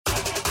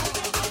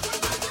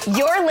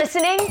You're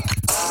listening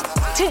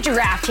to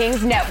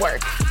DraftKings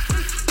Network.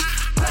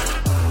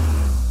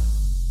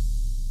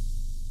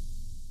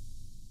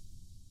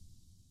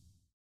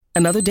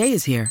 Another day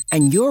is here,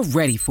 and you're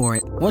ready for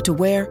it. What to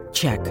wear?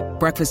 Check.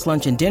 Breakfast,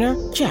 lunch, and dinner?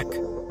 Check.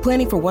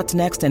 Planning for what's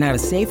next and how to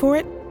save for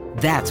it?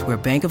 That's where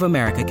Bank of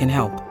America can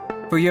help.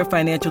 For your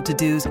financial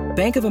to-dos,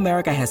 Bank of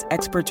America has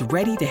experts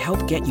ready to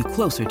help get you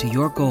closer to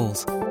your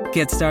goals.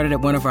 Get started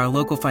at one of our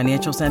local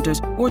financial centers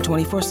or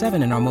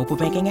 24/7 in our mobile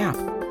banking app.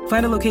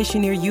 Find a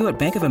location near you at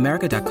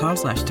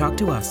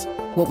bankofamerica.com/talktous.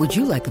 What would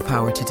you like the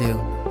power to do?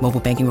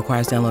 Mobile banking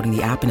requires downloading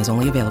the app and is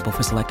only available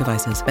for select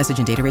devices. Message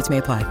and data rates may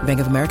apply.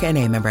 Bank of America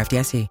N.A., member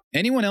FDIC.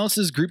 Anyone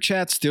else's group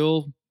chat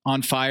still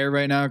on fire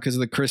right now because of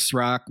the Chris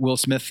Rock, Will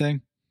Smith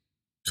thing?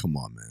 Come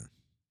on, man.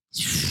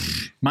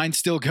 Mine's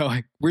still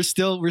going. We're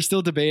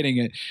still debating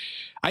it.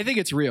 I think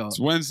it's real. It's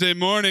Wednesday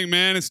morning,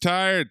 man. It's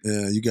tired.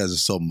 Yeah, you guys are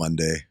so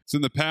Monday. It's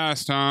in the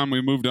past, Tom.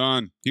 We moved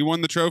on. He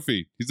won the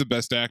trophy. He's the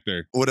best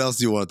actor. What else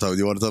do you want to talk about? Do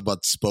you want to talk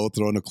about Spo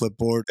throwing a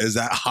clipboard? Is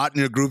that hot in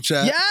your group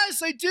chat?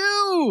 Yes, I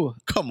do.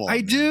 Come on.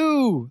 I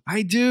do.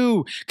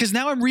 Because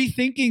now I'm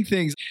rethinking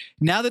things.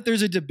 Now that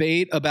there's a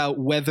debate about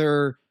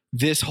whether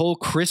this whole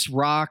Chris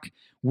Rock,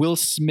 Will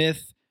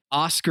Smith,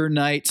 Oscar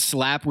night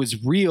slap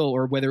was real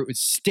or whether it was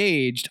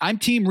staged. I'm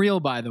team real,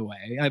 by the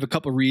way. I have a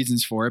couple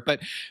reasons for it, but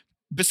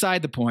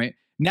beside the point,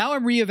 now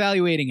I'm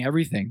reevaluating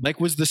everything. Like,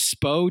 was the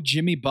Spo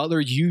Jimmy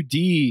Butler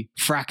UD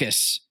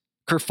fracas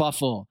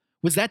kerfuffle,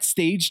 was that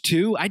staged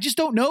too? I just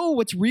don't know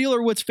what's real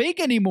or what's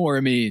fake anymore.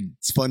 I mean,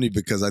 it's funny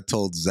because I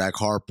told Zach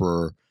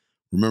Harper,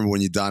 remember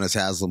when Udonis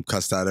Haslem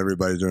cussed out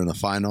everybody during the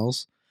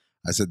finals?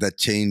 I said that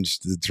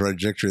changed the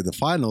trajectory of the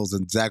finals,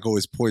 and Zach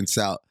always points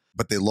out,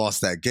 but they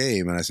lost that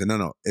game. And I said,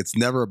 no, it's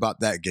never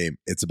about that game.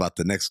 It's about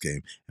the next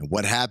game. And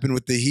what happened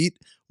with the Heat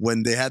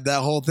when they had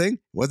that whole thing?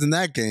 Wasn't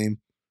that game.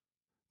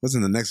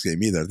 Wasn't the next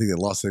game either. I think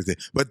they lost the next game.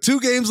 But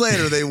 2 games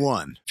later, they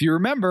won. If you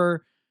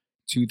remember,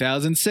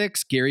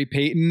 2006, Gary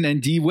Payton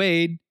and D.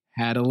 Wade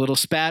had a little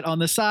spat on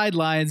the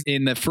sidelines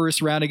in the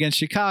first round against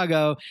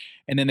Chicago.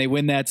 And then they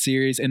win that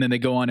series, and then they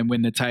go on and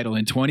win the title.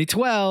 In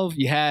 2012,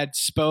 you had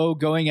Spo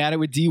going at it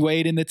with D.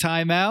 Wade in the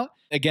timeout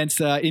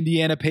against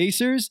Indiana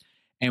Pacers.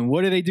 And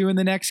what do they do in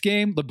the next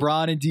game?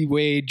 LeBron and D.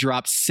 Wade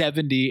drop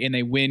 70 and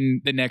they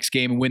win the next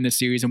game and win the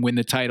series and win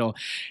the title.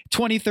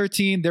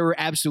 2013, there were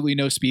absolutely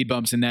no speed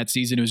bumps in that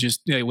season. It was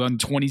just they won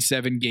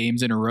 27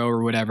 games in a row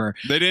or whatever.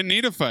 They didn't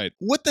need a fight.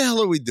 What the hell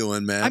are we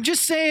doing, man? I'm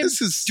just saying,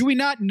 do we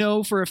not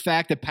know for a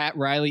fact that Pat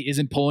Riley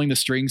isn't pulling the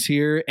strings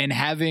here and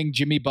having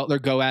Jimmy Butler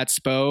go at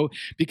Spo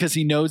because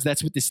he knows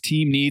that's what this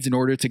team needs in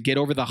order to get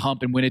over the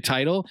hump and win a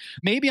title?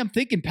 Maybe I'm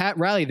thinking Pat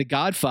Riley, the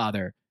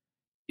Godfather,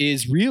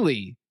 is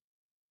really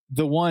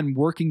the one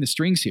working the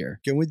strings here.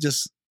 Can we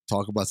just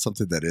talk about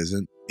something that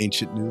isn't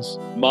ancient news?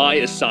 My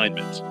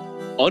assignment: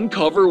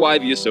 uncover why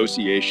the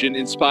association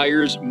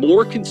inspires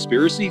more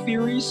conspiracy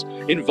theories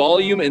in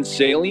volume and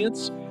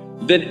salience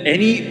than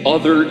any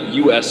other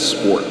U.S.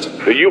 sport.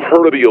 So you've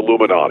heard of the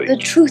Illuminati. The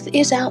truth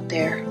is out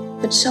there,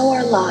 but so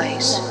are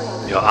lies.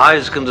 Your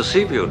eyes can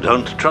deceive you.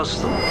 Don't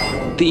trust them.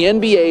 The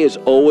NBA has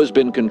always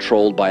been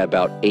controlled by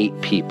about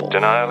 8 people.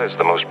 Denial is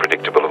the most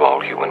predictable of all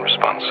human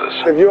responses.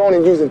 If you're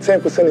only using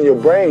 10% of your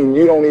brain,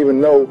 you don't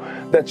even know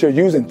that you're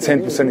using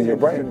 10% of your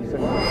brain.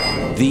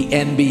 The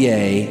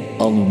NBA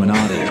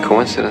Illuminati. If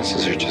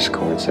coincidences are just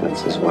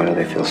coincidences, why do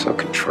they feel so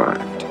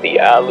contrived? The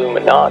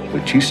Illuminati.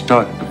 But you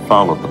start to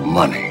follow the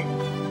money,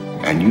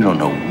 and you don't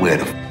know where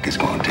the f*** it's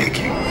going to take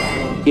you.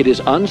 It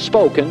is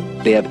unspoken.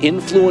 They have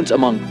influence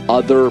among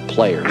other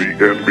players. The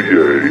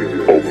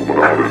NBA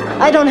Illuminati.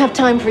 I don't have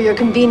time for your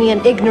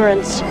convenient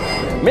ignorance.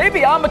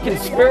 Maybe I'm a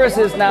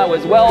conspiracist now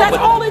as well. That's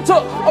all it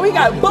took. Oh, we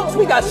got books,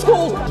 we got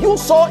schools. You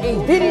saw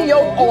a video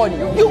on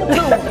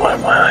YouTube. Why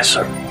am my eyes,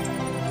 sir?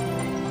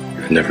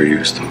 You've never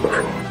used them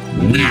before.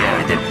 We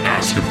are the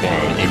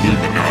Basketball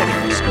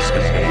Illuminati.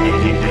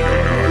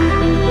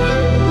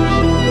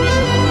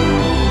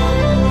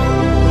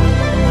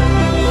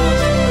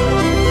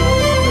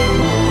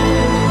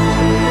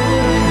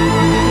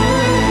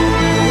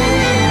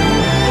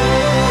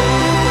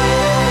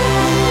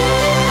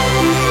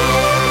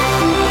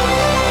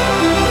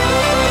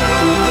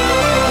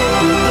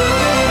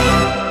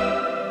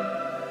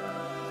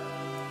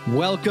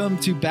 Welcome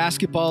to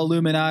Basketball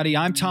Illuminati.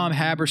 I'm Tom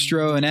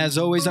Haberstroh, and as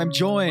always, I'm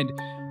joined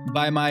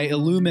by my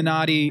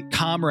Illuminati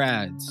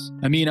comrades,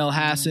 Amin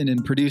El-Hassan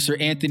and producer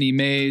Anthony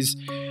Mays.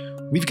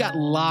 We've got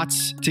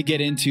lots to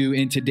get into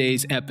in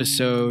today's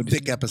episode.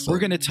 Thick episode. We're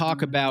going to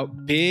talk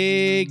about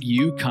Big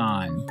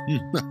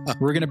UConn.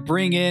 We're going to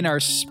bring in our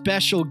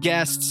special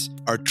guests.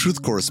 Our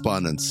truth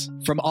correspondents.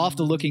 From Off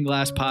the Looking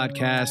Glass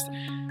podcast,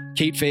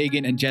 Kate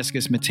Fagan and Jessica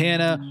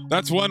Smetana.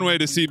 That's one way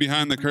to see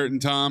behind the curtain,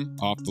 Tom.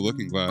 Off the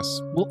Looking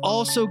Glass. We'll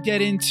also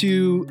get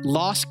into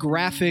Lost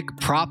Graphic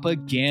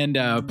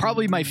Propaganda,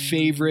 probably my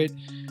favorite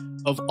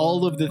of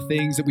all of the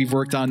things that we've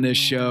worked on this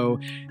show.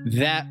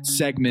 That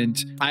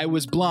segment, I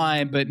was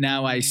blind, but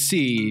now I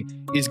see,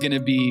 is going to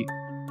be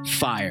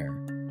fire.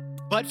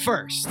 But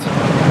first...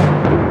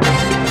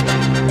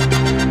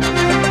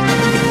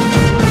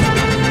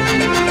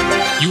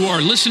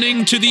 are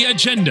listening to The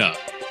Agenda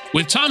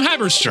with Tom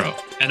Haberstroh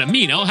and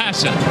Amin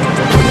El-Hassan.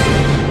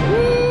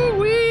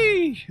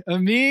 Woo-wee!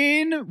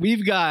 Amin,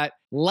 we've got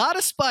a lot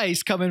of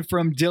spice coming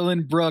from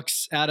Dillon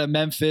Brooks out of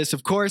Memphis.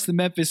 Of course, the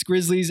Memphis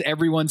Grizzlies,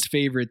 everyone's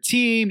favorite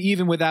team.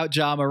 Even without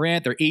Ja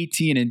Morant, they're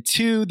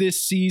 18-2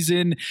 this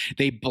season.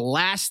 They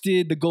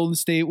blasted the Golden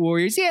State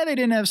Warriors. Yeah, they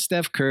didn't have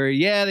Steph Curry.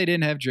 Yeah, they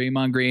didn't have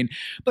Draymond Green.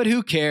 But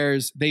who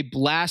cares? They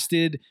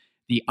blasted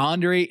the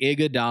Andre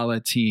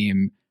Iguodala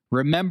team.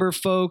 Remember,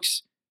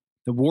 folks,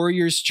 the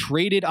Warriors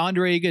traded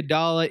Andre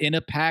Iguodala in a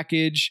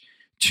package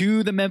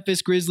to the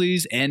Memphis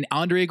Grizzlies, and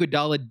Andre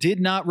Iguodala did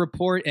not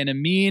report. And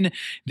Amin,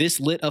 this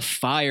lit a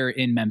fire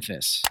in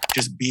Memphis.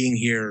 Just being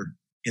here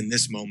in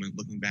this moment,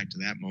 looking back to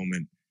that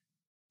moment,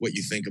 what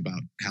you think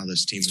about how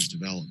this team has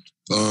developed?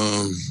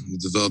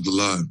 It developed a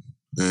lot,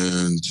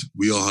 and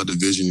we all had the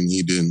vision and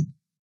he didn't,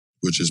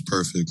 which is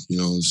perfect. You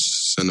know,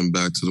 send him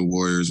back to the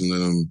Warriors and let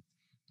him,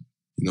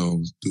 you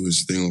know, do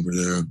his thing over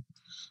there.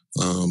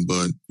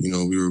 But, you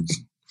know, we were,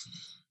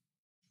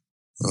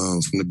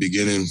 from the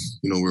beginning,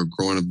 you know, we were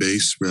growing a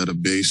base. We had a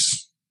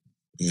base,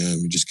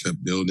 and we just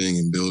kept building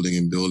and building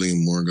and building,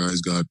 and more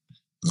guys got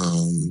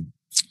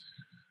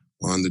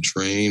on the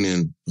train,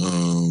 and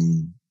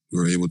we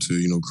were able to,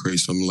 you know, create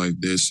something like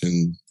this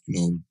and, you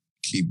know,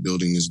 keep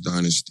building this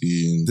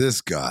dynasty. And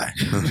this guy,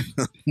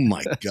 oh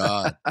my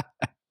God.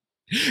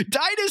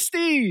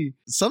 Dynasty!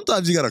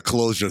 Sometimes you got to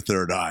close your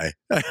third eye.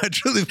 I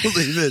truly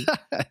believe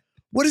it.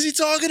 What is he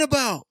talking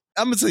about?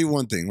 I'm going to tell you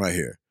one thing right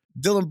here.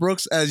 Dillon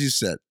Brooks, as you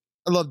said,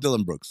 I love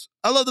Dillon Brooks.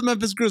 I love the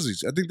Memphis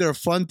Grizzlies. I think they're a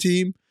fun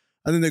team.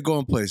 I think they're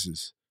going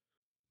places.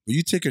 Will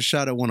you take a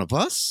shot at one of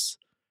us?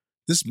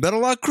 This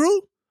Metallock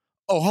crew?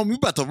 Oh, homie, we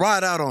about to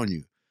ride out on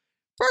you.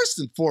 First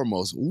and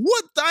foremost,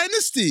 what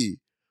dynasty?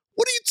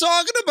 What are you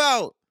talking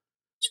about?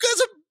 You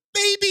guys are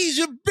babies.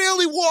 You're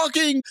barely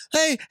walking.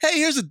 Hey,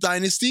 here's a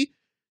dynasty.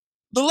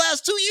 The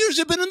last 2 years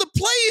you've been in the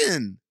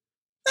play-in.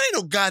 That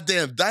ain't no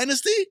goddamn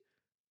dynasty.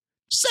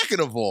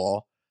 Second of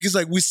all, he's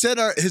like, we sent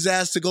his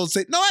ass to Golden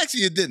State. No,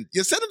 actually, you didn't.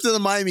 You sent him to the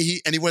Miami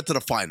Heat, and he went to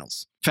the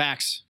finals.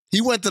 Facts.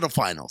 He went to the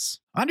finals.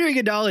 Andre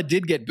Iguodala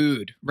did get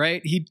booed,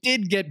 right? He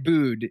did get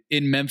booed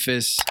in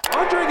Memphis.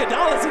 Andre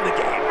Iguodala's in the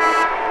game.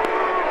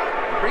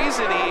 The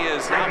reason he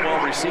is not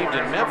well received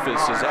in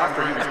Memphis is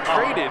after he was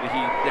traded,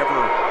 he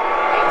never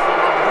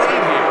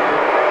played here.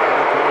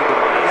 Going to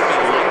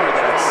Miami later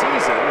that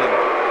season, and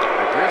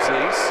the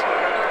Grizzlies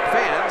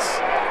fans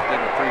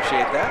didn't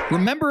appreciate that.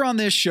 Remember on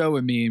this show,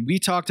 Amin, we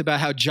talked about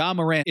how Ja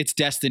Morant, it's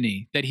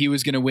destiny that he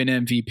was going to win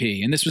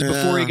MVP. And this was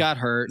before he got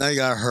hurt. Now he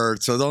got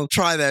hurt, so don't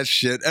try that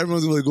shit.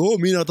 Everyone's going to go, oh,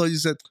 Amin, I thought you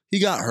said he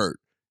got hurt.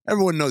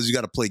 Everyone knows you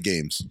got to play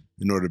games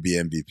in order to be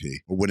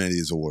MVP or win any of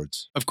these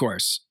awards. Of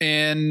course.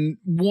 And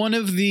one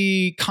of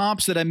the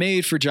comps that I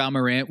made for Ja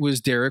Morant was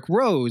Derrick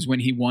Rose when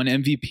he won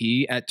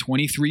MVP at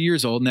 23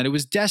 years old, and that it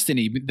was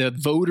destiny. The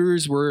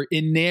voters were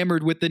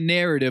enamored with the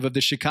narrative of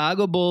the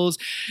Chicago Bulls,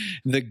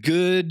 the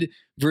good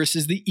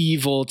versus the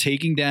evil,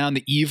 taking down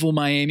the evil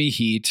Miami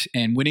Heat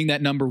and winning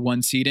that number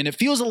 1 seed. And it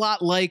feels a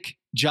lot like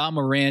Ja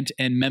Morant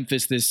and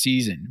Memphis this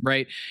season,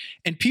 right?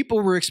 And people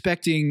were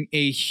expecting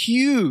a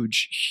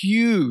huge,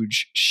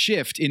 huge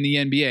shift in the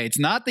NBA. It's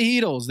not the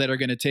Heatles that are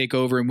going to take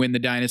over and win the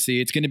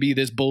dynasty. It's going to be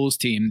this Bulls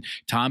team.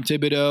 Tom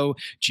Thibodeau,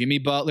 Jimmy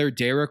Butler,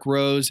 Derrick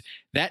Rose.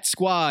 That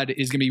squad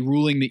is going to be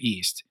ruling the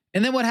East.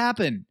 And then what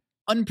happened?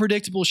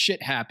 Unpredictable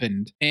shit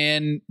happened,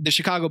 and the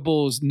Chicago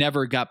Bulls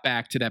never got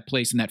back to that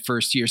place in that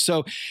first year.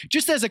 So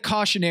just as a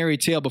cautionary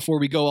tale before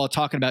we go all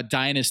talking about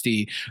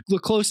dynasty, the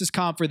closest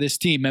comp for this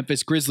team,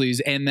 Memphis Grizzlies,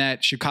 and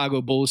that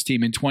Chicago Bulls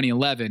team in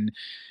 2011,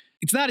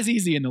 it's not as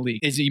easy in the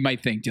league as you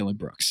might think, Dillon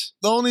Brooks.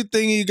 The only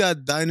thing you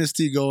got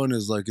dynasty going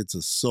is like it's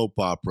a soap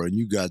opera, and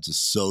you guys are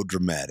so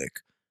dramatic.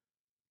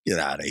 Get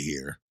out of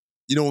here.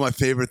 You know what my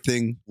favorite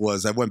thing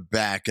was? I went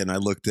back and I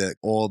looked at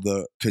all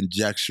the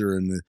conjecture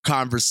and the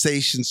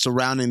conversation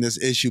surrounding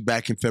this issue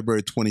back in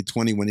February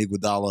 2020 when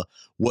Iguodala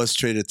was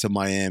traded to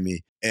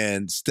Miami.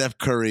 And Steph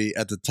Curry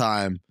at the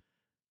time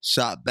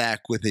shot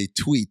back with a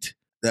tweet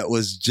that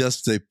was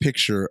just a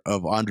picture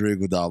of Andre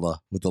Iguodala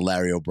with the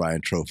Larry O'Brien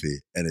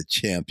trophy and a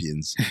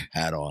champion's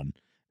hat on.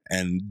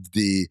 And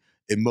the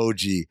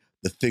emoji,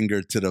 the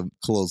finger to the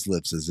closed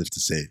lips as if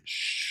to say,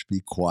 shh, be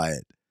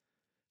quiet.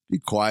 Be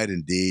quiet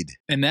indeed.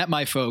 And that,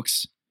 my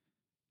folks,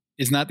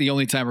 is not the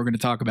only time we're going to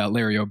talk about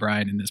Larry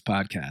O'Brien in this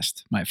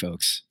podcast, my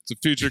folks. It's a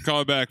future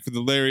callback for the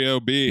Larry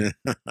O.B.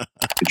 The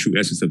true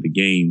essence of the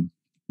game,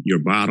 your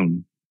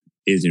bottom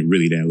isn't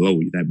really that low.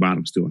 That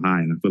bottom's still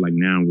high. And I feel like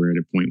now we're at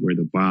a point where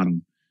the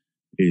bottom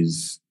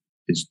is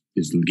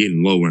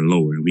getting lower and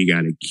lower. And we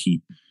got to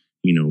keep,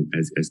 you know,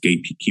 as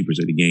gatekeepers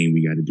of the game,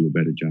 we got to do a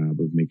better job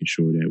of making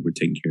sure that we're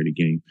taking care of the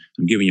game.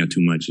 I'm giving y'all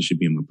too much. It should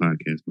be on my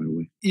podcast, by the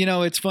way. You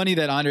know, it's funny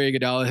that Andre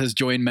Iguodala has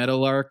joined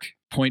Meadowlark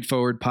Point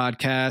Forward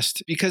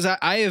podcast because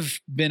I have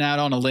been out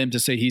on a limb to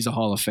say he's a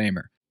Hall of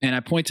Famer. And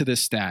I point to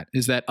this stat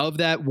is that of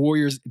that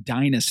Warriors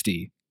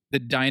dynasty, the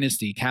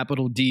dynasty,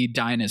 capital D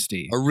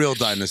dynasty. A real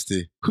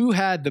dynasty. Who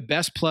had the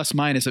best plus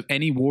minus of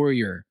any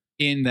Warrior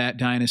in that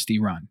dynasty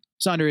run?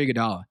 It's Andre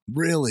Iguodala.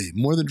 Really?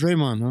 More than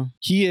Draymond, huh?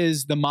 He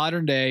is the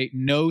modern day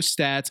no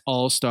stats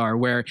all-star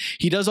where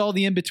he does all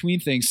the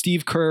in-between things.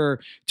 Steve Kerr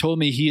told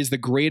me he is the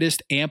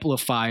greatest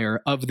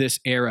amplifier of this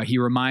era. He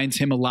reminds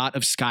him a lot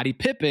of Scottie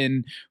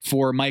Pippen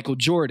for Michael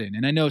Jordan.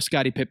 And I know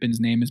Scottie Pippen's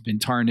name has been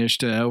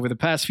tarnished over the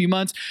past few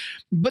months,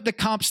 but the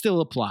comp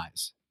still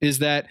applies, is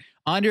that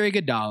Andre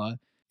Iguodala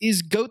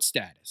is GOAT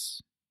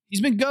status.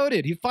 He's been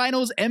GOATed. He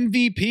finals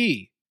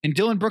MVP. And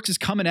Dylan Brooks is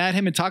coming at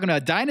him and talking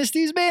about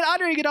dynasties. Man,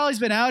 Andre Iguodala's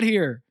been out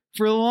here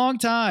for a long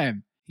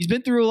time. He's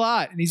been through a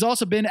lot, and he's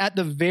also been at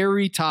the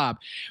very top.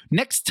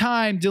 Next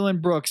time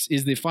Dylan Brooks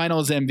is the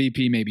finals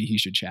MVP, maybe he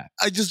should chat.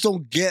 I just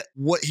don't get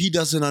what he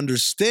doesn't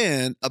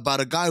understand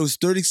about a guy who's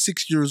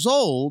 36 years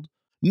old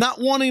not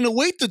wanting to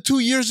wait the 2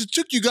 years it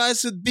took you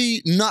guys to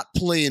be not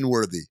playing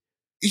worthy.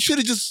 He should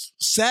have just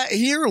sat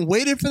here and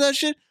waited for that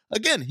shit.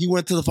 Again, he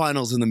went to the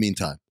finals in the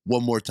meantime.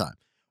 One more time.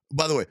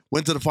 By the way,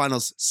 went to the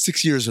finals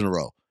 6 years in a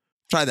row.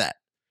 Try that.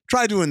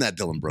 Try doing that,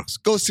 Dylan Brooks.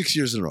 Go 6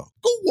 years in a row.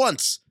 Go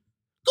once.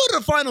 Go to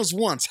the finals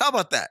once. How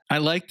about that? I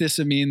like this,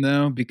 Amin,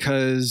 though,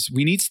 because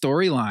we need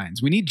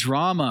storylines. We need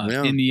drama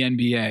in the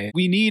NBA.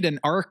 We need an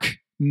arc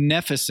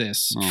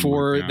nemesis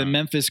for the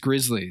Memphis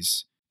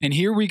Grizzlies. And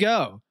here we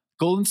go.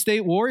 Golden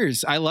State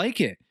Warriors. I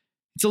like it.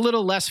 It's a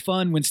little less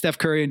fun when Steph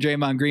Curry and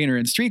Draymond Green are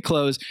in street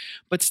clothes,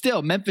 but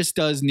still, Memphis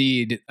does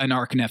need an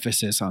arch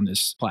nemesis on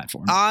this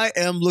platform. I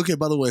am looking,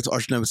 by the way, it's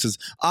arch nemesis.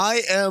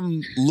 I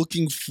am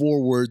looking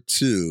forward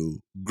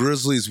to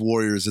Grizzlies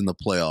Warriors in the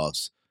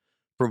playoffs,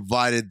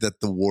 provided that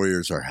the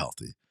Warriors are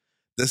healthy.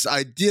 This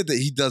idea that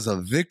he does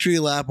a victory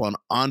lap on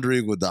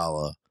Andre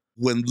Iguodala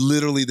when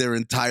literally their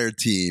entire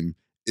team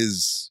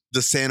is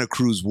the Santa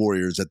Cruz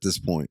Warriors at this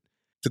point.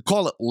 To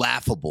call it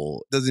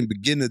laughable doesn't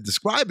begin to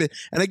describe it.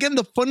 And again,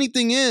 the funny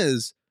thing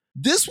is,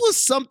 this was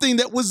something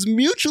that was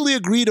mutually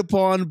agreed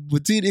upon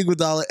between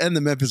Iguodala and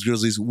the Memphis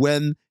Grizzlies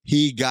when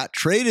he got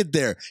traded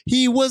there.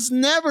 He was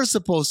never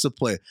supposed to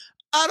play.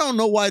 I don't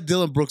know why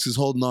Dylan Brooks is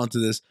holding on to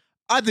this.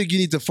 I think you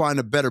need to find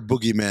a better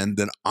boogeyman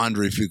than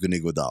Andre fucking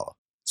Iguodala.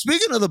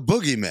 Speaking of the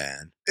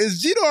boogeyman, is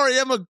Gino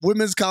Auriemma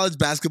women's college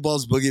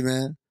basketball's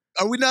boogeyman?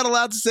 Are we not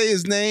allowed to say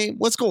his name?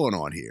 What's going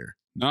on here?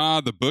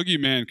 Nah, the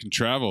boogeyman can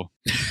travel.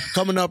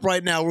 Coming up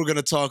right now, we're going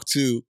to talk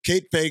to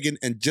Kate Fagan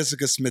and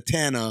Jessica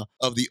Smetana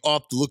of the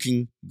Off the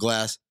Looking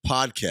Glass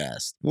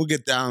podcast. We'll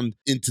get down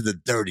into the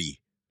dirty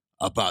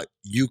about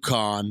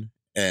UConn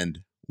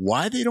and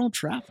why they don't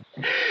travel.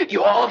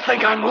 You all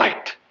think I'm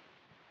late.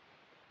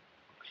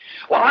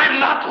 Well, I'm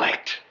not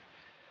late.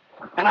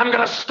 And I'm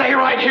going to stay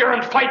right here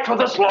and fight for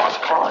this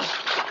lost cause,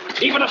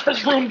 even if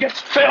this room gets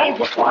filled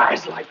with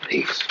lies like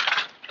these.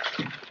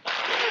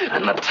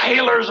 And the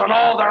Taylors and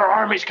all their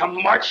armies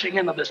come marching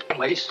into this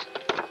place.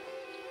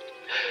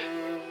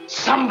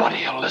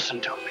 Somebody will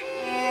listen to me.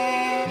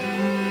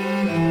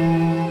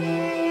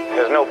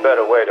 There's no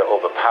better way to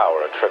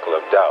overpower a trickle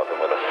of doubt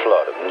than with a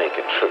flood of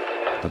naked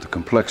truth. But the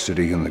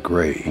complexity and the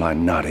gray lie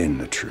not in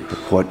the truth, but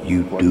what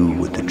you do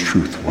with the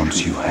truth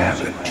once you have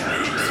it.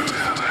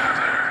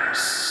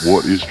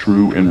 What is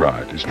true and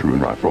right is true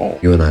and right for all.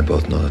 You and I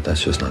both know that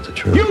that's just not the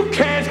truth. You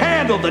can't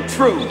handle the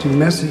truth. It's too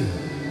messy.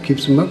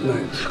 Keeps them up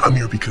nights. I'm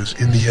here because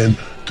in the end,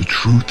 the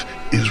truth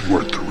is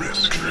worth the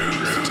risk.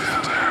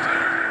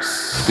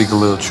 Speak a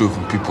little truth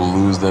and people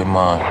lose their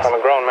minds. I'm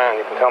a grown man.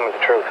 You can tell me the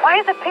truth. Why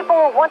is it people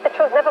who want the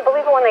truth never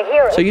believe it when they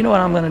hear it? So you know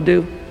what I'm going to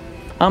do?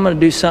 I'm going to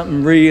do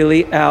something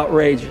really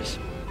outrageous.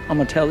 I'm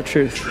going to tell the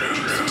truth.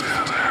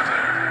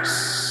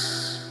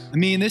 I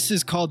mean, this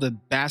is called the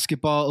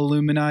Basketball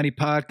Illuminati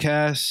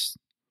podcast.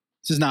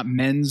 This is not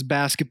men's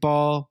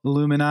basketball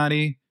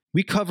Illuminati.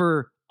 We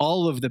cover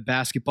all of the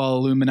basketball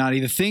Illuminati,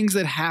 the things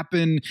that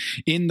happen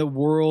in the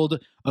world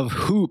of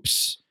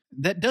hoops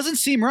that doesn't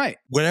seem right.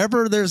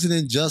 Wherever there's an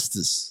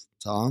injustice,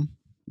 Tom,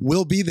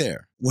 we'll be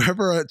there.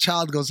 Wherever a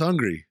child goes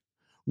hungry,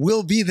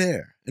 we'll be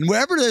there. And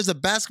wherever there's a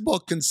basketball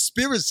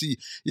conspiracy,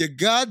 you're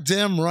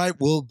goddamn right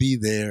we'll be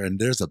there. And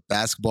there's a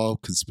basketball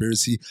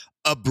conspiracy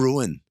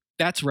a-brewing.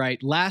 That's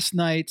right. Last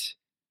night,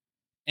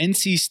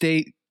 NC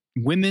State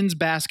women's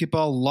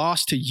basketball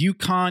lost to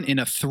UConn in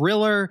a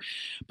thriller,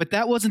 but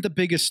that wasn't the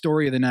biggest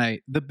story of the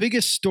night. The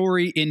biggest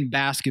story in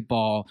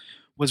basketball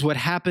was what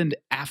happened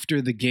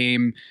after the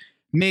game.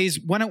 Maze,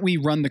 why don't we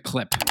run the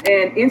clip?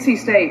 And NC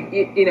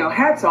State, you know,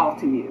 hats off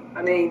to you.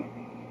 I mean,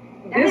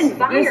 this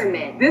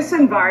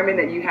environment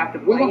that you have to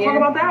play in. We're going to talk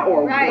about that?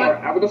 Or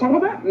are we going to talk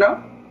about that?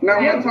 No? No,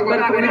 we don't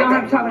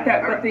have to talk about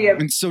that. But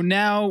and so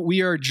now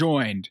we are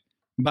joined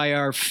by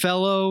our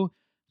fellow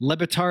Le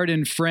Batard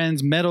and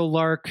Friends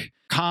Meadowlark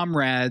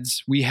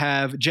comrades. We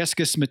have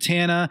Jessica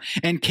Smetana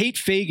and Kate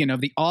Fagan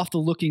of the Off the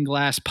Looking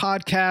Glass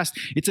podcast.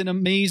 It's an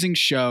amazing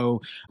show.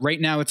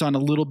 Right now it's on a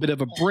little bit of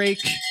a break.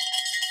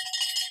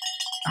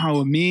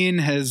 Oh, Amin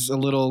has a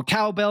little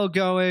cowbell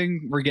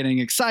going. We're getting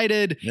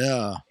excited.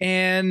 Yeah.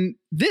 And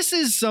this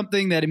is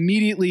something that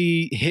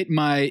immediately hit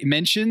my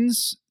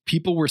mentions.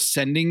 People were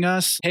sending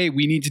us, hey,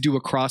 we need to do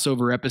a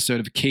crossover episode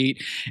of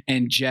Kate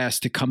and Jess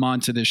to come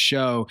on to this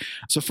show.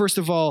 So first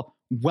of all,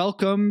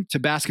 welcome to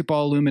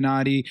Basketball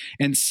Illuminati.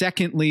 And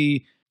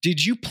secondly,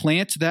 Did you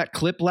plant that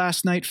clip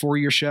last night for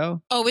your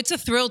show? Oh, it's a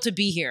thrill to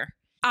be here.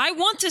 I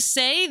want to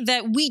say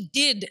that we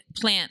did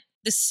plant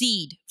the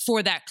seed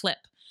for that clip.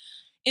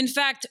 In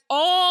fact,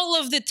 all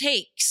of the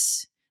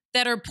takes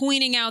that are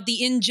pointing out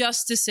the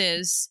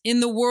injustices in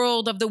the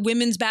world of the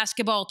women's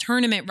basketball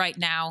tournament right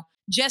now,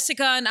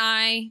 Jessica and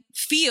I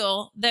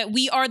feel that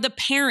we are the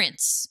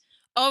parents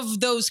of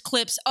those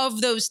clips,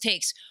 of those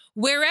takes.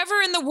 Wherever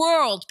in the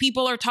world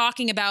people are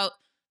talking about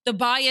the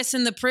bias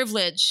and the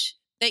privilege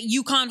that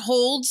UConn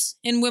holds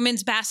in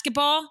women's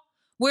basketball,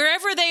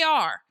 wherever they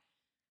are,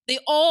 they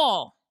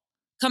all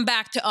come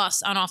back to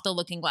us on Off the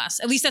Looking Glass.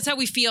 At least that's how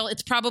we feel.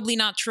 It's probably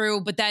not true,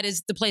 but that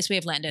is the place we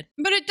have landed.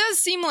 But it does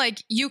seem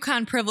like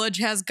UConn privilege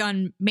has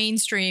gone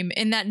mainstream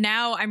in that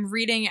now I'm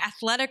reading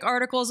athletic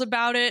articles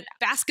about it.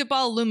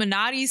 Basketball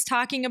Illuminati's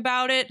talking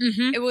about it.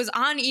 Mm-hmm. It was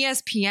on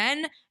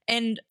ESPN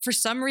and for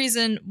some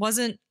reason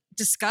wasn't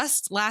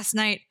discussed last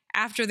night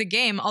after the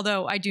game.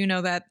 Although I do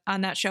know that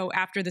on that show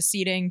after the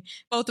seeding,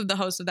 both of the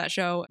hosts of that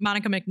show,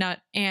 Monica McNutt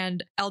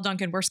and Elle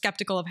Duncan, were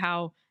skeptical of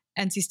how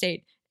NC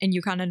State and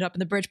UConn ended up in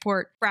the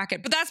Bridgeport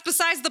bracket. But that's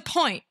besides the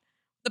point.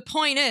 The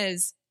point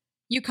is,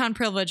 UConn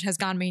privilege has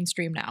gone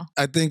mainstream now.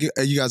 I think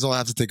you guys all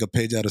have to take a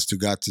page out of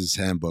Stugat's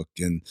handbook,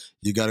 and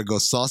you got to go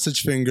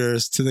sausage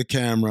fingers to the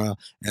camera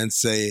and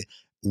say,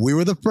 we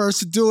were the first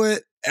to do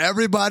it.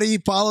 Everybody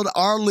followed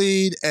our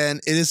lead,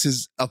 and it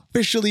is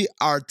officially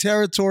our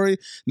territory.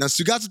 Now,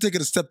 Stugat's taking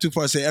a step too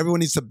far. Say everyone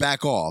needs to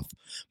back off.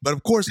 But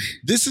of course,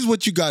 this is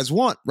what you guys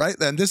want, right?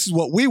 And this is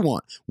what we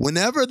want.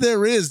 Whenever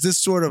there is this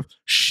sort of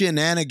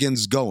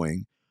shenanigans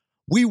going,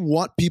 we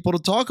want people to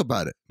talk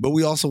about it, but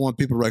we also want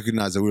people to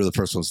recognize that we were the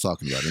first ones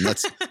talking about it.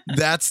 And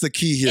that's the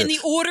key here. And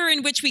the order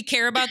in which we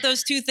care about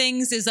those two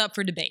things is up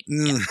for debate.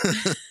 Yeah.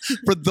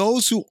 For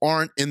those who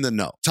aren't in the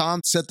know,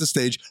 Tom set the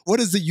stage. What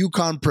is the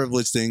UConn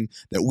privilege thing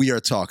that we are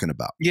talking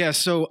about? Yeah,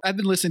 so I've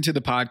been listening to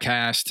the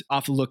podcast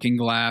Off the Looking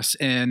Glass,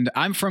 and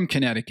I'm from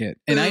Connecticut,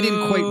 and I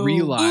didn't quite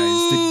realize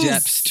the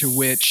depths to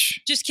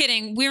which... Just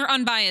kidding. We're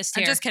unbiased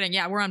here. I'm just kidding.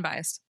 Yeah, we're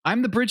unbiased.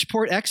 I'm the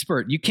Bridgeport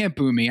expert. You can't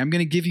boo me. I'm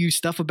going to give you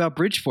stuff about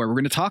Bridgeport. We're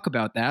going to talk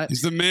about that.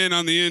 He's the man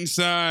on the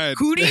inside.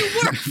 Who do you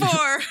work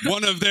for?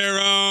 One of their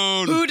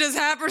own. Who does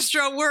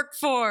Haberstroh work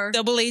for?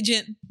 Double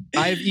agent.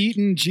 I've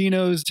eaten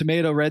Gino's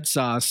tomato red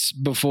sauce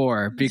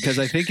before because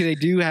I think they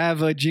do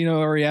have a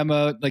Gino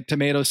Oriema like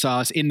tomato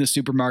sauce in the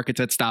supermarkets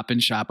at Stop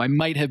and Shop. I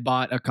might have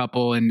bought a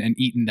couple and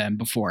eaten them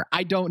before.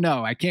 I don't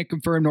know. I can't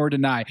confirm nor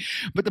deny.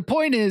 But the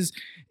point is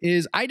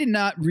I did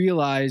not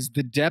realize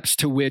the depths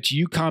to which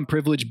UConn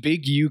privilege,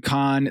 big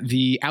UConn,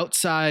 the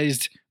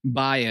outsized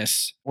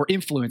bias or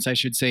influence, I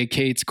should say,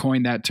 Kate's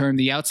coined that term,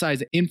 the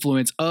outsized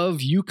influence of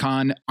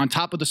UConn on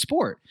top of the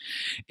sport.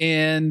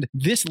 And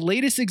this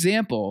latest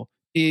example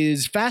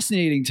is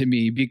fascinating to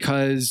me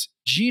because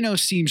Gino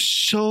seems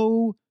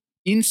so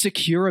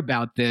insecure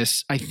about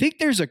this. I think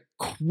there's a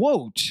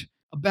quote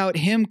about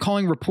him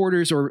calling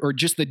reporters or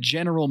just the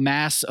general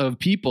mass of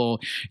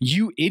people,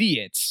 you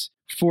idiots,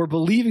 for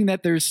believing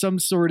that there's some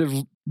sort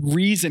of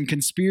reason,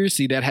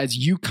 conspiracy that has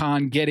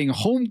UConn getting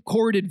home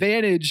court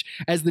advantage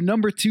as the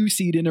number 2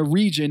 seed in a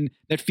region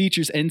that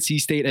features NC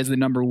State as the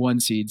number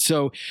 1 seed.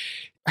 So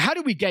how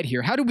do we get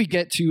here? How do we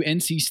get to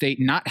NC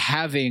State not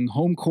having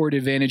home court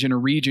advantage in a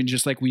region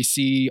just like we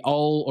see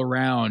all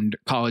around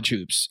college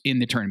hoops in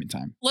the tournament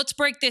time? Let's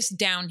break this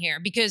down here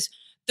because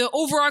the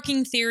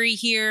overarching theory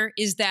here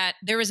is that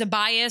there is a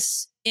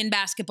bias in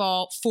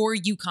basketball for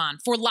UConn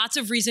for lots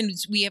of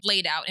reasons we have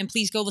laid out. And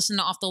please go listen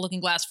to Off the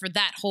Looking Glass for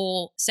that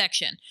whole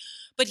section.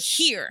 But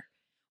here,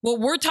 what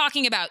we're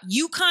talking about,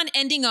 UConn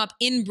ending up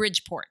in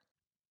Bridgeport.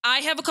 I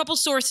have a couple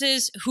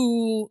sources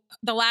who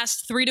the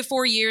last 3 to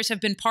 4 years have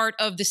been part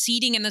of the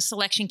seeding and the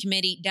selection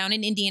committee down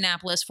in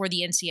Indianapolis for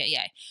the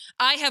NCAA.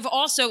 I have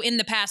also in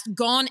the past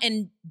gone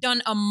and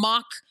done a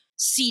mock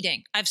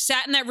seeding. I've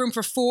sat in that room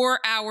for 4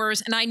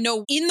 hours and I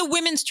know in the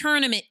women's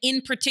tournament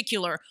in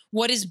particular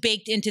what is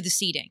baked into the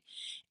seeding.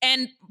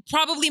 And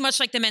probably much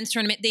like the men's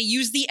tournament, they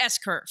use the S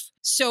curve.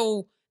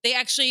 So they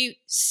actually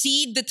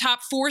seed the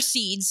top 4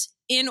 seeds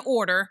in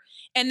order.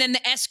 And then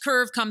the S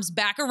curve comes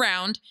back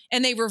around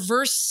and they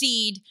reverse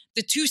seed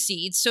the 2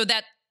 seeds so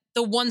that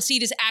the 1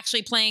 seed is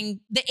actually playing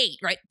the 8,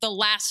 right? The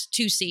last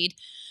 2 seed.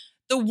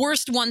 The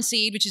worst 1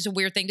 seed, which is a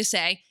weird thing to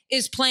say,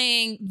 is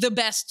playing the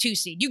best 2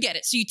 seed. You get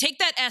it. So you take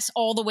that S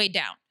all the way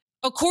down.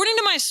 According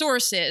to my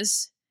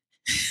sources,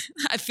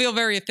 I feel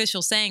very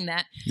official saying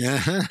that.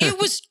 Yeah. It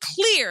was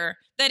clear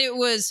that it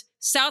was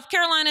South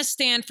Carolina,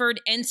 Stanford,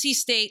 NC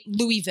State,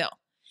 Louisville.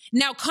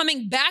 Now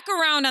coming back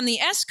around on the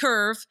S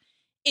curve,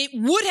 it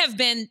would have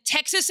been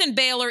Texas and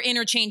Baylor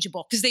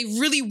interchangeable because they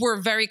really were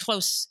very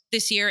close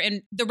this year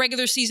in the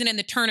regular season and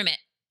the tournament.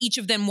 Each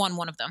of them won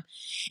one of them.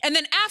 And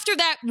then after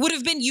that would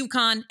have been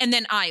UConn and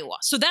then Iowa.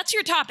 So that's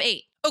your top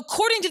 8.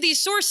 According to these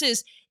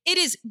sources, it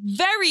is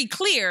very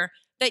clear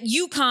that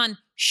UConn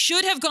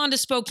should have gone to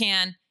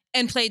Spokane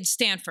and played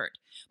Stanford.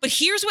 But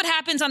here's what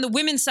happens on the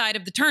women's side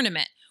of the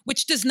tournament,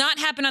 which does not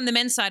happen on the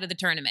men's side of the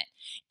tournament.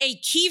 A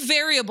key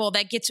variable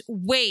that gets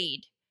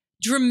weighed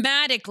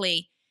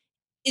dramatically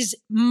is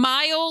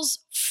miles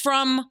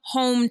from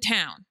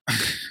hometown.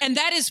 And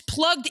that is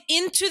plugged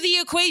into the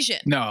equation.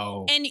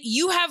 No. And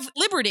you have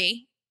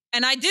Liberty,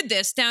 and I did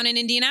this down in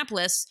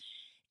Indianapolis.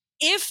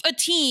 If a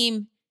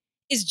team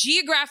is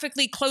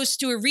geographically close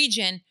to a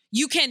region,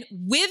 you can,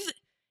 with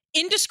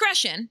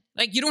indiscretion,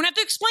 like you don't have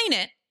to explain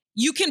it,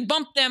 you can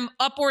bump them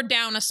up or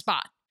down a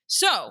spot.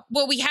 So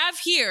what we have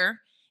here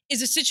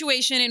is a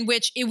situation in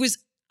which it was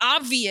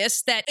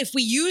obvious that if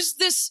we use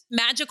this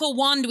magical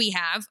wand we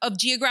have of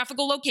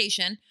geographical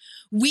location,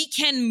 we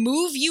can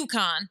move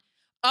UConn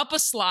up a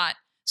slot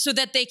so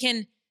that they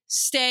can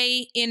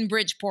stay in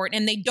Bridgeport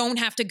and they don't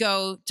have to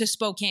go to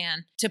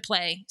Spokane to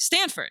play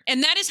Stanford.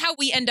 And that is how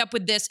we end up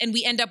with this, and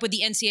we end up with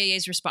the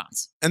NCAA's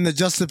response. And the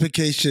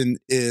justification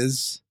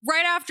is?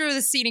 Right after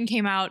the seeding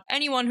came out,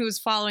 anyone who was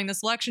following the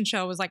selection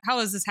show was like, how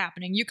is this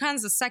happening?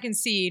 UConn's the 2nd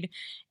seed,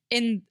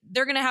 and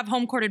they're going to have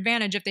home court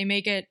advantage if they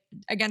make it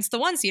against the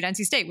 1 seed,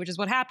 NC State, which is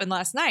what happened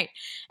last night.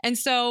 And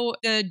so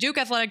the Duke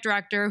athletic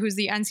director, who's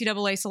the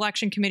NCAA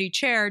selection committee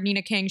chair,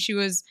 Nina King, she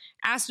was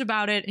asked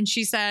about it, and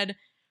she said,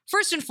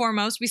 first and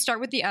foremost, we start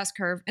with the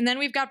S-curve, and then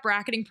we've got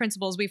bracketing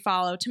principles we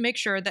follow to make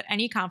sure that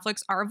any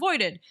conflicts are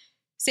avoided.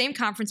 Same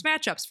conference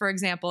matchups, for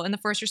example, in the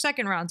first or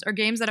second rounds, or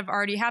games that have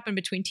already happened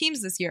between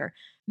teams this year.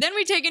 Then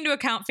we take into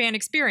account fan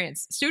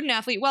experience,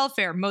 student-athlete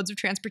welfare, modes of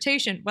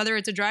transportation, whether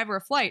it's a drive or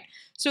a flight.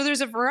 So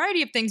there's a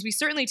variety of things we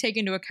certainly take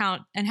into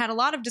account and had a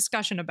lot of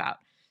discussion about.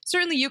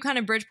 Certainly, UConn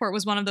and Bridgeport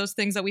was one of those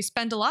things that we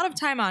spent a lot of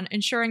time on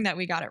ensuring that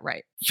we got it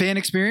right. Fan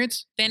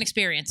experience? Fan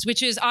experience,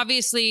 which is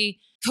obviously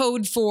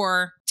code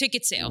for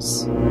ticket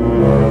sales.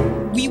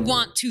 We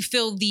want to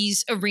fill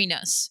these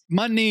arenas.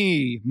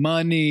 Money.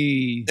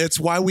 It's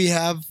why we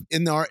have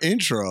in our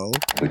intro.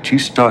 But you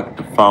start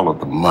to follow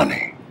the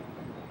money,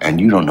 and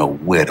you don't know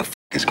where the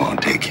it's going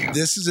to take you.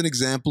 This is an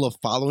example of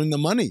following the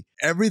money.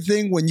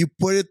 Everything, when you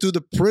put it through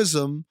the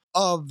prism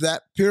of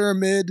that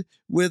pyramid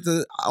with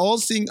an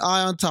all-seeing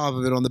eye on top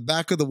of it on the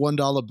back of the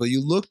 $1 bill,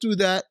 you look through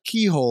that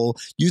keyhole,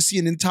 you see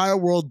an entire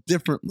world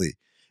differently.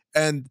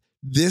 And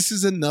this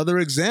is another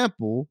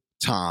example,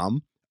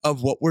 Tom,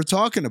 of what we're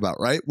talking about,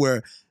 right?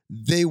 Where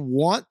they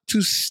want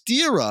to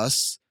steer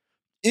us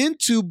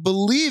into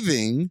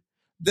believing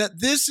that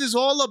this is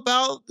all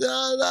about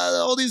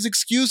all these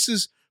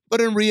excuses.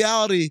 But in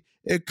reality,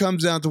 it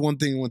comes down to one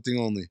thing and one thing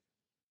only: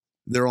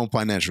 their own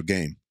financial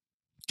gain.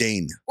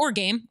 Or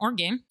game.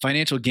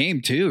 Financial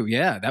game too.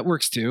 Yeah, that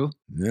works too.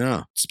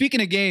 Yeah.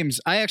 Speaking of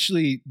games, I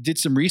actually did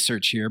some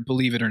research here,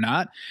 believe it or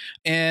not.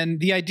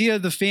 And the idea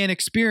of the fan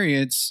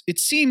experience, it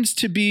seems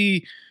to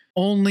be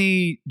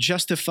only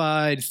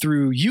justified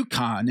through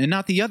UConn and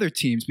not the other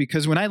teams.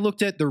 Because when I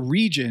looked at the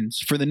regions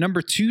for the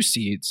number 2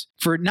 seeds,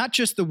 for not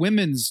just the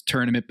women's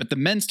tournament, but the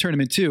men's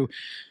tournament too,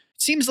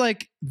 it seems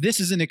like this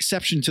is an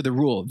exception to the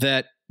rule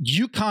that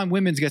UConn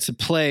women's gets to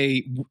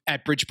play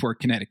at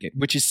Bridgeport, Connecticut,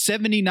 which is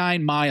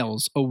 79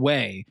 miles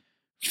away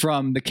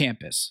from the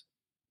campus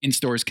in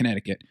Storrs,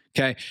 Connecticut.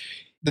 Okay.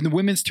 Then the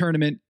women's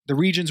tournament, the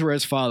regions were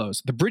as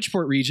follows. The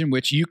Bridgeport region,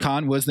 which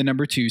UConn was the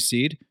number 2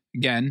 seed,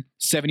 again,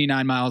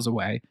 79 miles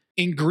away.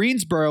 In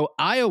Greensboro,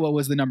 Iowa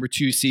was the number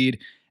 2 seed,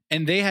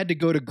 and they had to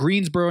go to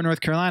Greensboro,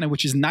 North Carolina,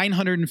 which is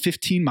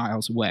 915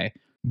 miles away.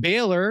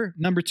 Baylor,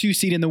 number 2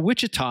 seed in the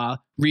Wichita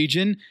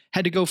region,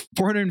 had to go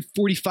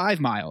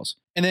 445 miles.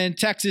 And then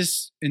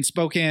Texas and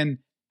Spokane,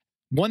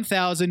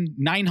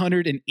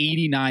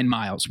 1,989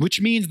 miles, which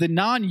means the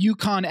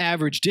non-UConn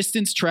average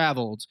distance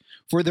traveled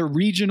for the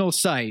regional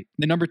site,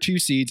 the number 2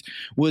 seeds,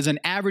 was an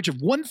average of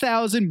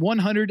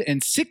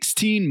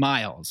 1,116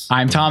 miles.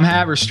 I'm Tom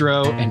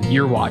Haberstroh, and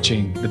you're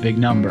watching The Big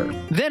Number.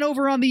 Then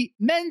over on the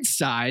men's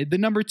side, the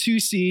number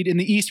 2 seed in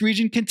the East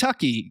region,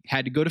 Kentucky,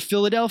 had to go to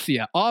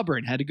Philadelphia.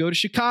 Auburn had to go to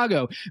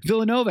Chicago.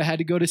 Villanova had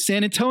to go to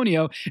San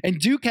Antonio. And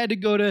Duke had to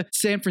go to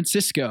San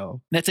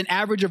Francisco. That's an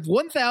average of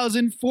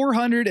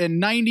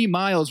 1,490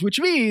 miles, which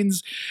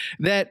means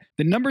that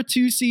the number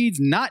 2 seeds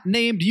not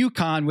named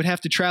UConn would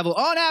have to travel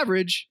on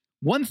average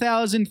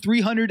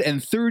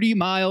 1,330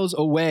 miles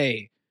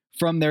away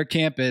from their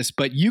campus,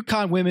 but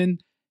UConn women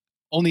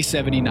only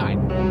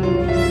 79.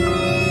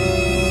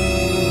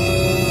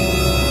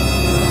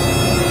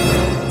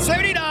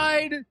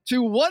 79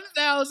 to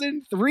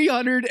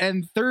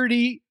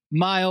 1,330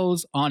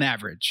 miles on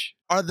average.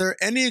 Are there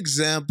any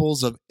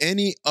examples of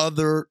any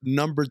other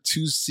number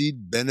 2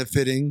 seed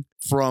benefiting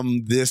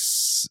from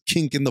this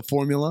kink in the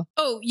formula?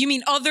 Oh, you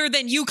mean other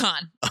than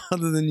UConn?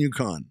 Other than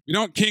UConn. We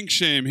don't kink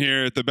shame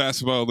here at the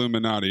Basketball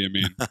Illuminati, I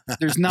mean.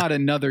 There's not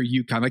another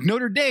UConn. Like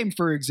Notre Dame,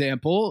 for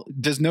example.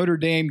 Does Notre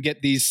Dame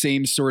get these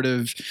same sort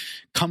of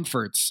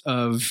comforts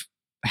of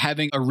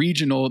having a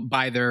regional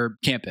by their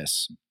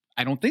campus?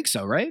 I don't think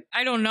so, right?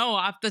 I don't know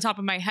off the top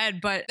of my head,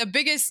 but the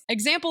biggest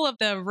example of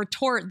the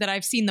retort that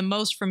I've seen the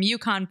most from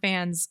UConn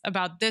fans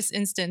about this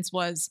instance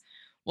was,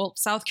 well,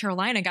 South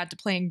Carolina got to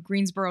play in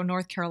Greensboro,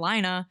 North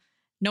Carolina.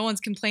 No one's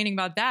complaining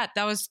about that.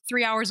 That was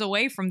 3 hours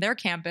away from their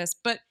campus.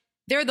 But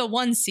they're the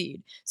 1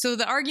 seed. So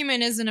the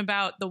argument isn't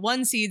about the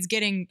 1 seeds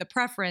getting the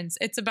preference.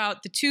 It's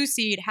about the 2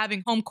 seed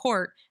having home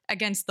court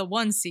against the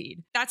 1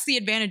 seed. That's the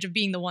advantage of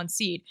being the 1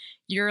 seed.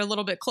 You're a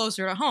little bit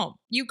closer to home.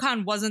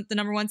 UConn wasn't the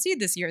number 1 seed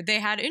this year. They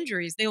had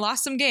injuries. They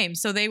lost some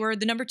games, so they were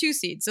the number 2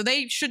 seed. So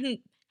they shouldn't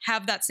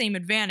have that same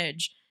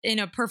advantage in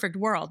a perfect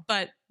world,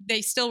 but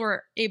they still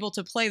were able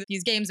to play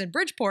these games in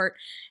Bridgeport.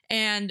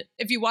 And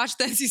if you watched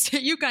the NC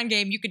State UConn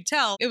game, you could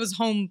tell it was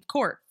home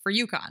court for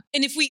UConn.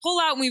 And if we pull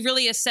out and we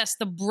really assess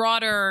the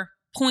broader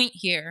point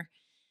here,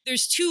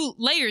 there's 2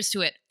 layers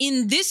to it.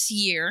 In this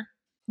year,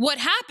 what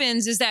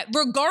happens is that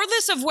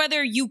regardless of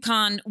whether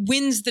UConn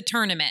wins the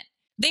tournament,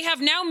 they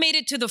have now made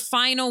it to the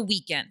final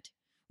weekend,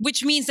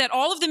 which means that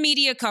all of the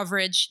media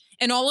coverage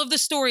and all of the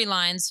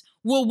storylines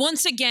will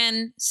once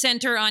again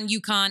center on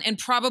UConn and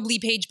probably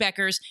Paige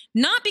Beckers,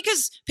 not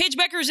because Paige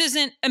Beckers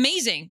isn't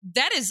amazing.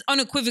 That is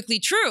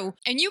unequivocally true.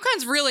 And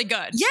UConn's really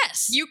good.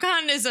 Yes.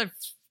 UConn is a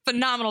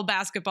phenomenal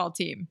basketball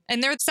team.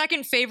 And they're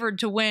second favored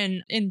to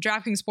win in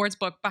DraftKings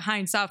Sportsbook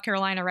behind South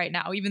Carolina right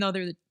now, even though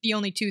they're the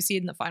only 2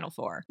 seed in the Final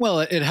Four.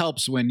 Well, it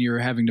helps when you're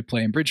having to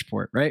play in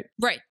Bridgeport, right?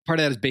 Right. Part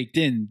of that is baked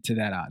into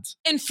that odds.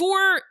 And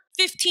for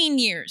 15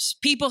 years,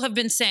 people have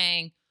been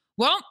saying,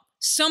 well,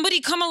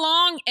 somebody come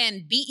along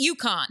and beat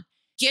UConn.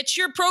 Get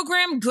your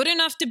program good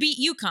enough to beat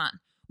UConn.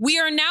 We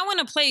are now in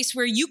a place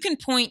where you can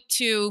point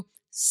to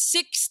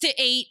 6 to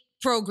 8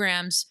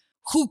 programs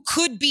who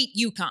could beat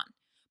UConn.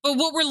 But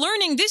what we're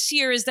learning this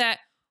year is that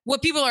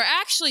what people are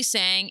actually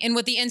saying and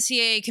what the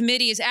NCAA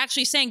committee is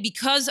actually saying,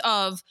 because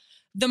of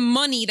the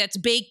money that's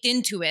baked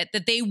into it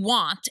that they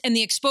want and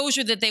the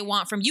exposure that they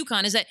want from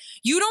UConn, is that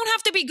you don't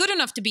have to be good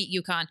enough to beat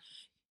UConn.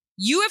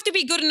 You have to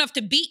be good enough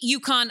to beat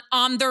UConn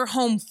on their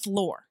home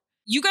floor.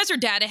 You guys are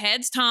data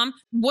heads, Tom.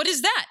 What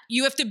is that?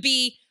 You have to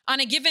be, on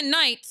a given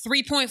night,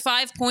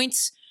 3.5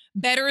 points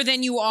better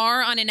than you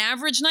are on an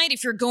average night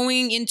if you're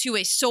going into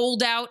a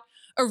sold-out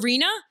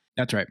arena.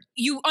 That's right.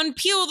 You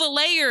unpeel the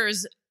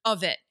layers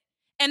of it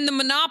and the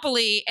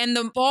monopoly and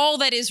the ball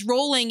that is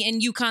rolling in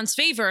UConn's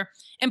favor.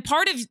 And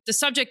part of the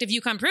subject of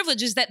UConn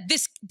privilege is that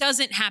this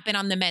doesn't happen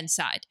on the men's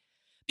side,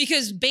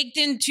 because baked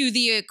into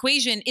the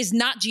equation is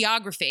not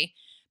geography,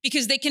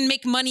 because they can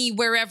make money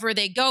wherever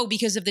they go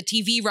because of the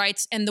TV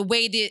rights and the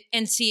way the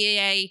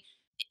NCAA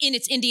in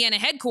its Indiana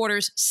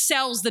headquarters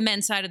sells the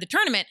men's side of the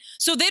tournament.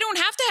 So they don't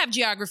have to have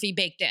geography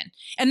baked in.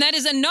 And that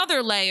is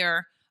another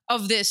layer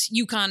of this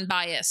UConn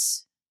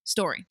bias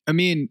story. I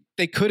mean,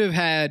 they could have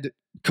had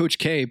Coach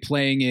K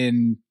playing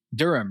in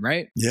Durham,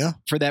 right? Yeah.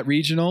 For that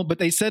regional, but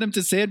they sent him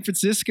to San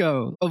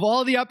Francisco. Of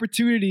all the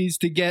opportunities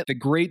to get the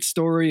great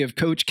story of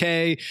Coach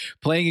K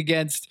playing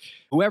against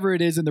whoever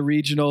it is in the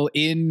regional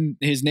in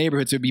his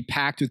neighborhood, so it'd be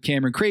packed with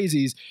Cameron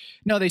crazies.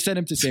 No, they sent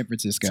him to San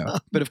Francisco.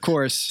 But of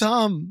course,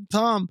 Tom,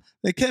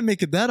 they can't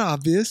make it that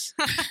obvious.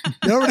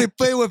 They already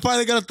played. We're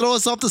finally going to throw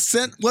us off the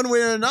scent one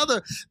way or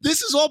another.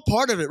 This is all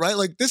part of it, right?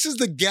 Like, this is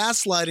the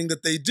gaslighting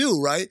that they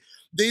do, right?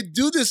 They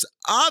do this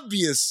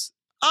obvious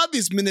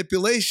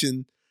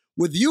manipulation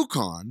with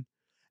UConn,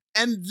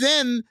 and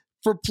then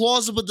for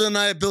plausible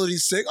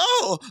deniability's sake,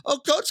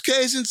 Coach K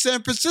is in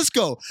San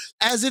Francisco,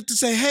 as if to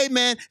say, hey,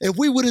 man, if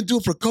we wouldn't do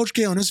it for Coach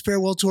K on his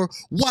farewell tour,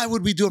 why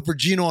would we do it for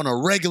Gino on a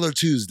regular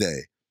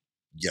Tuesday?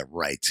 Yeah,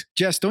 right.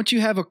 Jess, don't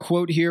you have a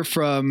quote here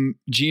from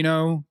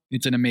Gino?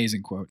 It's an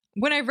amazing quote.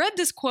 When I read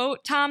this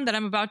quote, Tom, that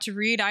I'm about to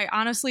read, I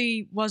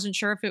honestly wasn't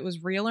sure if it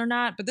was real or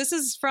not, but this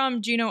is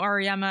from Gino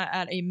Auriemma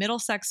at a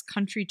Middlesex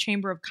Country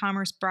Chamber of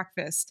Commerce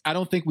breakfast. I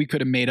don't think we could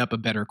have made up a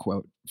better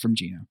quote from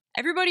Gino.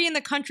 Everybody in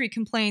the country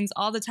complains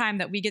all the time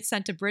that we get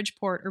sent to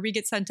Bridgeport or we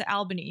get sent to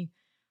Albany.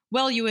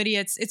 Well, you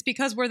idiots, it's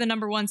because we're the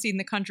number 1 seed in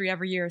the country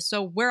every year.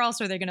 So where else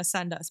are they going to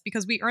send us?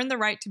 Because we earn the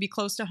right to be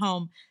close to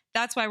home.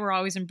 That's why we're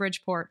always in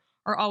Bridgeport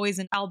or always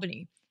in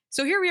Albany.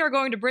 So here we are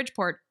going to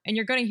Bridgeport, and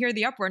you're going to hear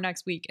the uproar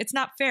next week. It's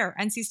not fair.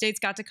 NC State's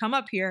got to come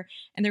up here,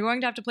 and they're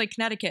going to have to play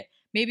Connecticut,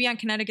 maybe on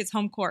Connecticut's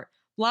home court.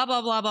 Blah,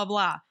 blah, blah, blah,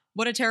 blah.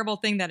 What a terrible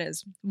thing that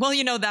is. Well,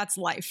 that's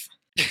life.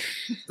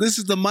 This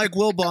is the Mike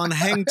Wilbon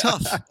hang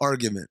tough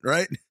argument,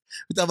 right?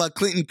 We talk about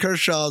Clayton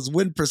Kershaw's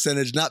win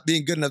percentage not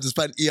being good enough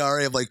despite an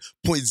ERA of like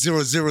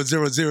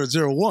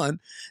 0.000001.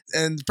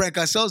 And Frank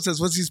Isola says,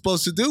 what's he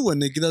supposed to do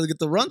when he doesn't get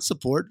the run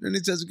support? And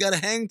he says, we got to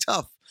hang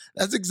tough.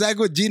 That's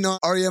exactly what Gino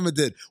Auriemma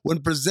did. When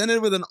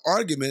presented with an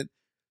argument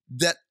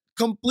that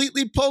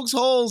completely pokes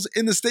holes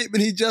in the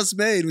statement he just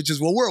made, which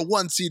is, well, we're a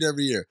 1 seed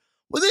every year.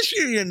 Well, this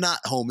year you're not,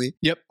 homie.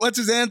 Yep. What's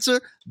his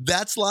answer?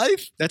 That's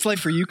life? That's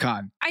life for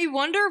UConn. I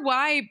wonder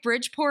why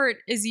Bridgeport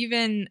is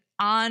even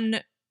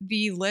on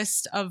the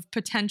list of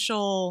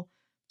potential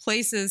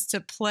places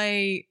to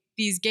play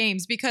these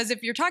games. Because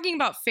if you're talking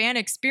about fan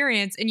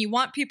experience and you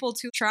want people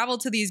to travel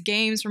to these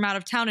games from out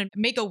of town and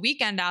make a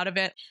weekend out of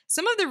it,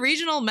 some of the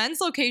regional men's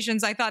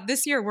locations I thought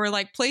this year were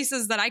like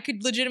places that I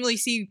could legitimately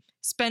see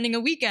spending a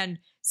weekend,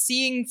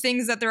 seeing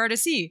things that there are to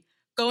see.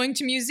 going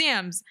to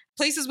museums,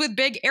 places with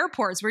big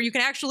airports where you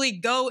can actually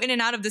go in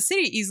and out of the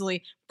city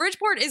easily.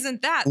 Bridgeport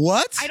isn't that.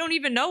 What? I don't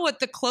even know what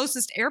the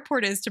closest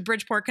airport is to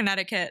Bridgeport,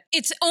 Connecticut.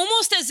 It's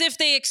almost as if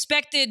they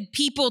expected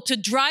people to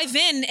drive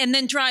in and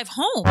then drive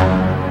home.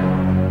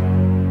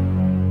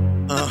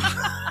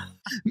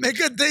 Make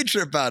a day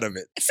trip out of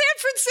it. San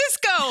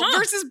Francisco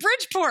versus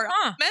Bridgeport.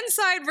 Men's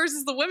side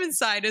versus the women's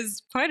side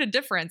is quite a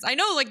difference. I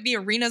know like the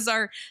arenas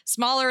are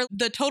smaller.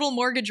 The Total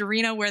Mortgage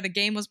Arena where the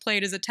game was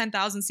played is a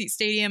 10,000 seat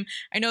stadium.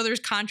 I know there's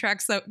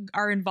contracts that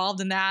are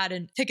involved in that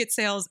and ticket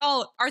sales.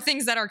 All are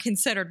things that are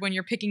considered when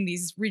you're picking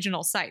these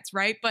regional sites,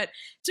 right? But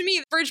to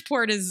me,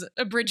 Bridgeport is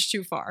a bridge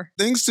too far.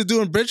 Things to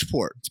do in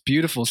Bridgeport. It's a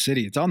beautiful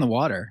city. It's on the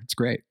water. It's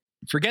great.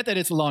 Forget that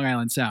it's the Long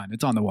Island Sound.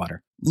 It's on the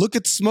water. Look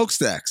at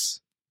smokestacks.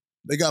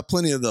 They got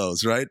plenty of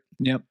those, right?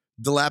 Yep.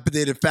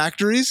 Dilapidated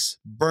factories,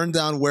 burned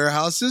down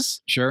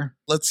warehouses. Sure.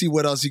 Let's see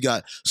what else you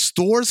got.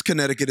 Stores,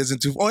 Connecticut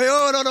isn't too.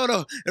 Oh,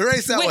 no.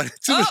 Erase that one.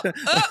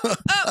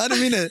 I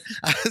didn't mean it.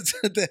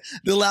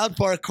 The loud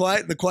part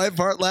quiet, the quiet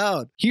part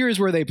loud.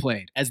 Here's where they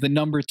played as the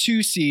number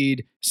 2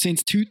 seed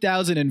since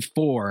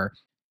 2004.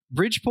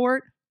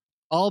 Bridgeport,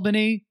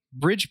 Albany,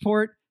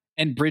 Bridgeport,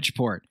 and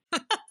Bridgeport.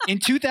 In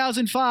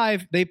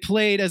 2005, they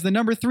played as the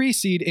number 3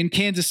 seed in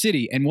Kansas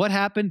City. And what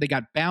happened? They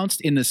got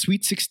bounced in the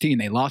Sweet 16.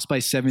 They lost by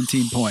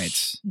 17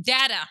 points.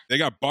 Data. They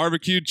got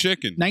barbecued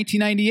chicken.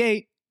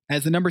 1998,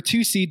 as the number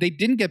 2 seed, they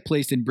didn't get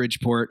placed in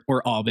Bridgeport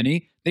or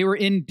Albany. They were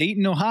in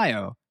Dayton,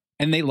 Ohio,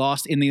 and they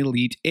lost in the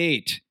Elite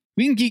 8.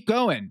 We can keep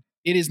going.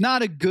 It is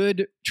not a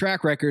good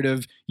track record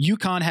of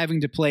UConn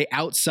having to play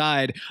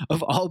outside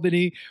of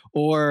Albany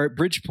or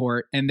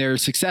Bridgeport and their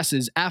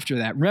successes after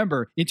that.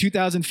 Remember, in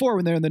 2004,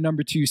 when they were in the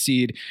number 2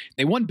 seed,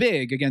 they won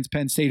big against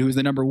Penn State, who was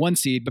the number 1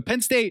 seed. But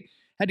Penn State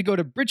had to go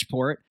to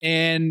Bridgeport,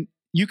 and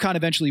UConn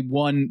eventually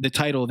won the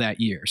title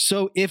that year.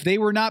 So if they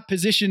were not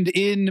positioned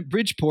in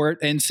Bridgeport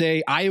and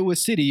say Iowa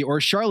City or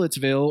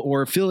Charlottesville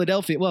or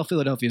Philadelphia, well,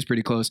 Philadelphia is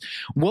pretty close,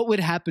 what would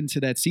happen to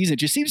that season? It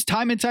just seems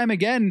time and time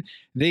again,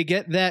 they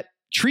get that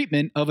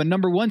treatment of a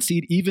number 1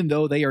 seed, even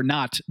though they are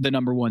not the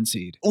number 1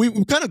 seed. We've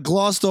kind of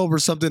glossed over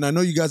something. I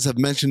know you guys have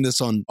mentioned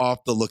this on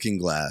Off the Looking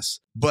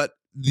Glass, but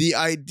the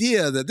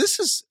idea that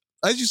this is,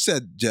 as you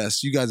said,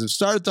 Jess, you guys have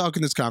started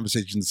talking this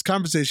conversation. This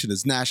conversation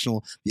is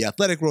national. The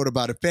Athletic wrote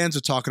about it. Fans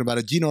are talking about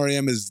it. Gino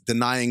R.M. is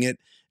denying it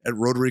at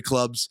Rotary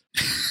clubs.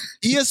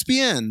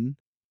 ESPN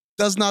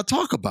does not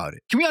talk about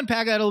it. Can we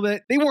unpack that a little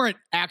bit? They weren't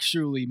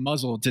actually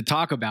muzzled to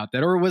talk about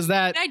that, or was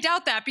that? I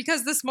doubt that,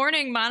 because this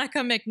morning, Monica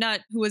McNutt,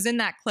 who was in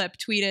that clip,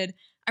 tweeted,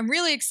 "I'm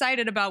really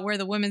excited about where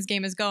the women's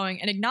game is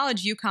going and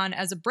acknowledge UConn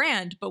as a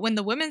brand, but when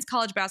the women's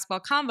college basketball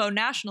convo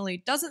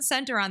nationally doesn't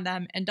center on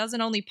them and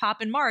doesn't only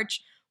pop in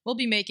March, we'll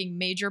be making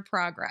major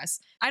progress."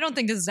 I don't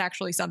think this is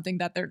actually something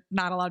that they're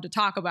not allowed to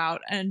talk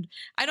about. And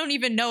I don't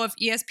even know if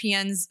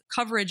ESPN's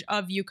coverage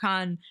of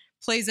UConn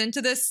plays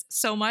into this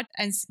so much,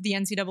 and the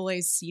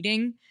NCAA's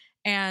seeding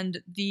and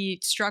the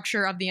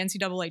structure of the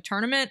NCAA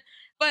tournament.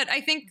 But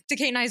I think to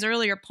Kate and I's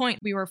earlier point,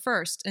 we were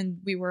first and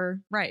we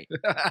were right.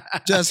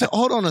 Jess,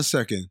 hold on a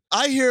second.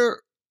 I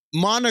hear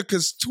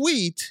Monica's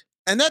tweet,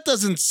 and that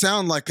doesn't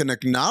sound like an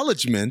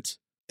acknowledgement.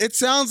 It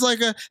sounds like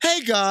a,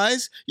 hey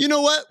guys, you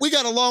know what? We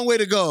got a long way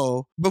to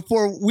go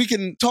before we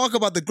can talk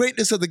about the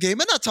greatness of the game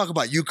and not talk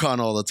about UConn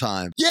all the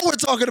time. Yeah, we're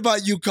talking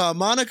about UConn,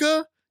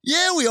 Monica.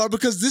 Yeah, we are,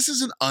 because this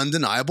is an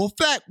undeniable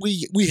fact.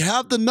 We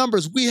have the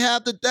numbers. We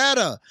have the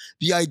data.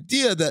 The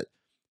idea that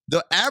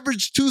the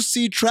average 2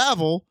 seed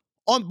travel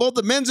on both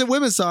the men's and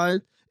women's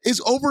side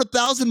is over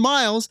 1,000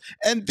 miles.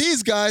 And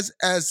these guys,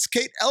 as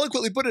Kate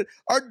eloquently put it,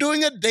 are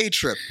doing a day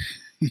trip.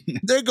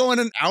 They're going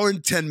an hour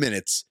and 10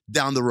 minutes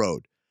down the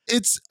road.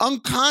 It's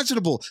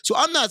unconscionable. So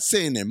I'm not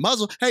saying they're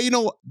muzzle. Hey, you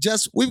know what,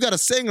 Jess, we've got a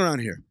saying around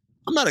here.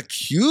 I'm not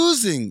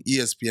accusing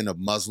ESPN of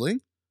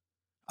muzzling.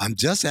 I'm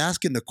just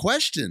asking the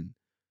question.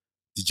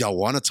 Did y'all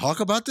want to talk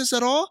about this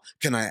at all?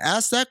 Can I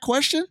ask that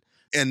question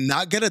and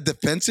not get a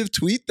defensive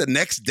tweet the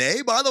next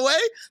day, by the way?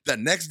 The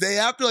next day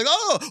after, like,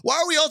 oh, why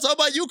are we all talking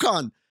about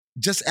UConn?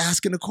 Just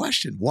asking a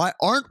question. Why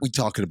aren't we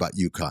talking about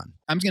UConn?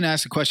 I'm going to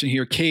ask a question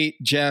here.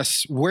 Kate,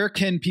 Jess, where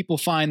can people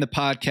find the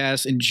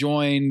podcast and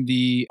join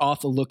the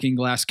Off the Looking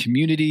Glass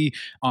community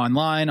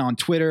online, on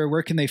Twitter?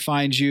 Where can they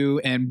find you?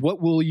 And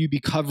what will you be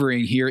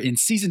covering here in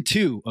season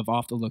 2 of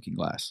Off the Looking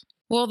Glass?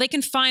 Well, they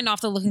can find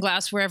Off the Looking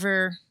Glass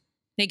wherever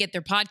they get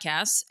their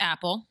podcasts,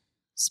 Apple,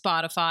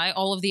 Spotify,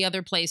 all of the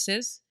other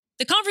places.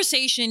 The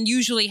conversation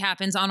usually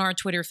happens on our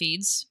Twitter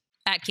feeds,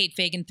 at Kate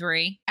Fagan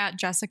 3, at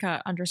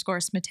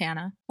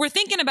Jessica_Smetana. We're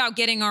thinking about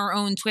getting our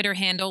own Twitter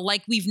handle,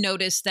 like we've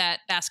noticed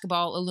that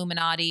Basketball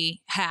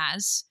Illuminati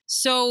has.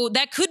 So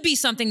that could be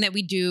something that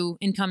we do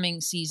in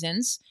coming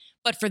seasons.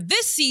 But for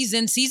this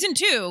season, season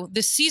 2,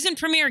 the season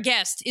premiere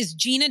guest is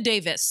Gina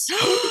Davis,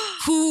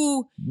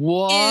 who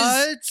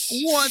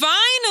is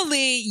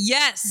finally,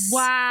 yes,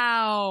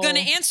 going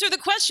to answer the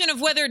question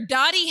of whether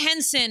Dottie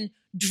Henson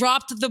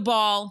dropped the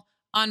ball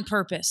on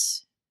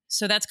purpose.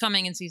 So that's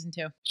coming in season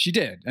 2. She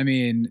did. I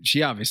mean,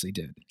 she obviously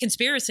did.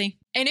 Conspiracy.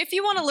 And if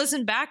you want to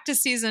listen back to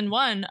season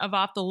 1 of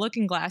Off the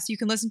Looking Glass, you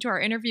can listen to our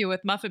interview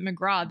with Muffet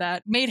McGraw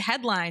that made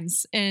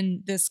headlines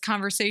in this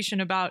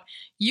conversation about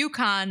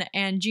UConn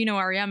and Gino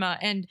Auriemma.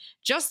 And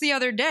just the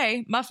other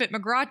day, Muffet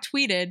McGraw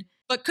tweeted,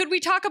 "But could we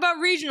talk about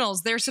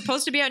regionals? They're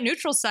supposed to be at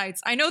neutral sites.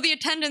 I know the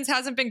attendance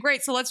hasn't been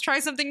great, so let's try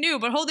something new.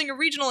 But holding a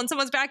regional in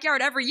someone's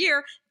backyard every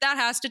year, that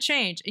has to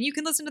change." And you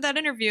can listen to that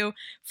interview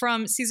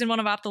from season 1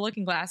 of Off the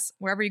Looking Glass,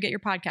 wherever you get your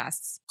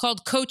podcasts.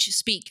 Called Coach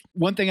Speak.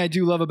 One thing I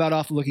do love about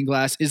Off the Looking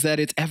Glass is that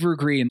it's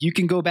evergreen. You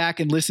can go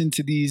back and listen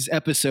to these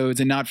episodes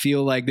and not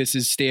feel like this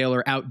is stale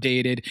or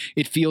outdated.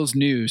 It feels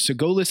new. So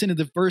go listen to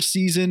the first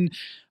season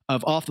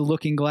of Off the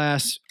Looking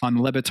Glass on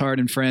the Le Batard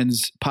and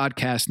Friends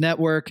podcast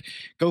network.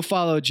 Go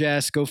follow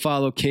Jess, go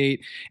follow Kate,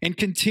 and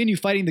continue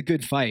fighting the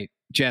good fight,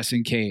 Jess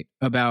and Kate,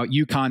 about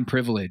UConn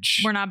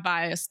privilege. We're not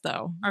biased,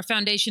 though. Our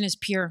foundation is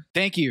pure.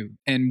 Thank you,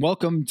 and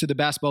welcome to the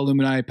Basketball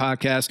Illuminati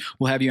podcast.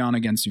 We'll have you on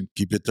again soon.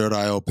 Keep your third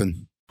eye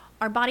open.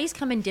 Our bodies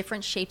come in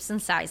different shapes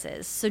and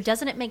sizes, so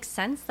doesn't it make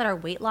sense that our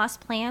weight loss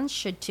plans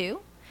should too?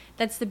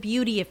 That's the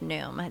beauty of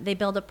Noom. They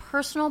build a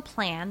personal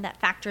plan that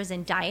factors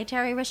in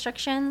dietary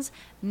restrictions,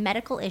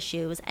 medical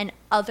issues, and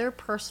other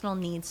personal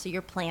needs so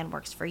your plan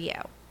works for you.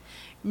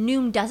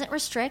 Noom doesn't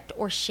restrict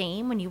or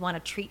shame when you want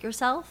to treat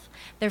yourself.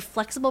 Their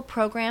flexible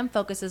program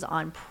focuses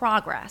on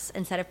progress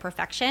instead of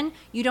perfection.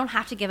 You don't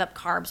have to give up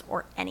carbs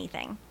or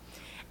anything.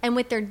 And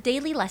with their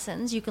daily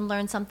lessons, you can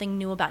learn something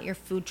new about your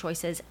food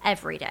choices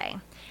every day.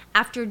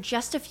 After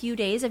just a few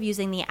days of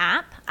using the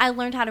app, I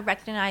learned how to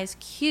recognize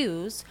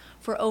cues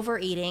for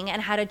overeating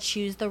and how to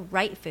choose the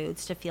right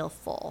foods to feel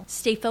full.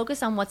 Stay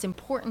focused on what's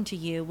important to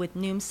you with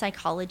Noom's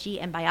psychology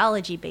and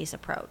biology-based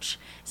approach.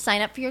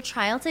 Sign up for your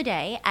trial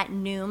today at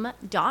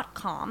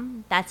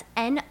Noom.com. That's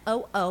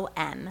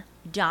NOOM.com.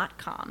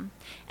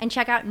 And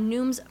check out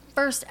Noom's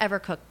first ever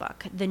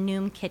cookbook, The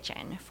Noom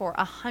Kitchen, for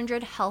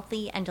 100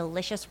 healthy and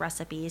delicious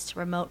recipes to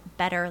promote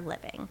better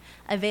living.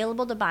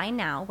 Available to buy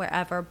now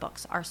wherever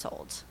books are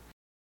sold.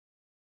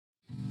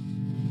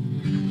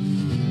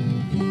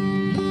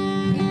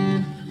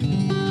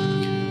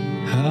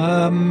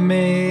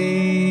 Amazing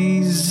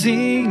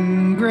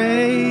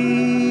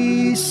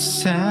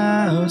grace,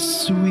 how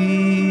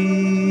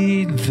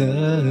sweet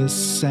the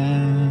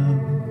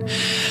sound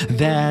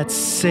that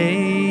saved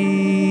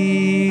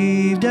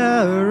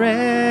a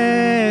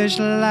wretch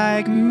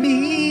like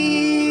me.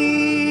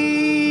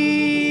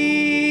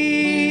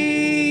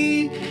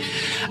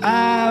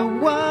 I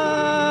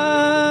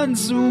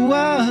once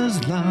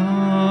was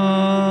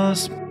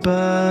lost,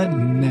 but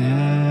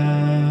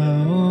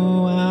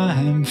now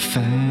I'm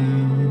found.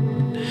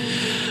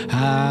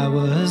 I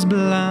was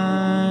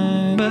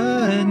blind,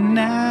 but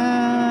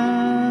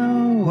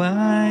now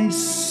I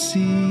see.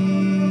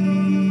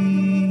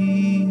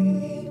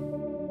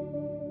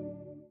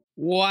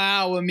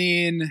 Wow, I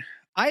mean,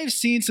 I've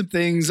seen some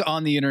things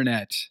on the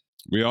internet.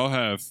 We all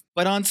have.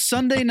 But on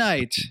Sunday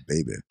night,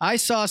 baby, I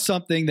saw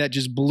something that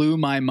just blew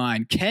my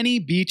mind. Kenny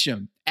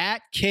Beecham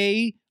at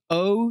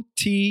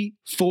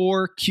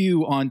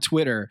KOT4Q on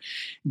Twitter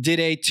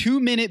did a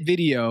 2-minute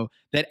video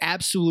that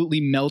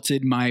absolutely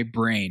melted my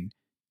brain.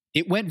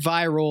 It went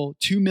viral.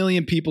 2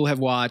 million people have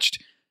watched.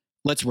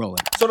 Let's roll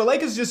it. So the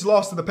Lakers just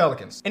lost to the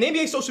Pelicans. And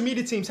NBA social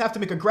media teams have to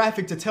make a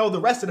graphic to tell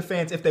the rest of the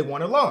fans if they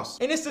won or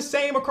lost. And it's the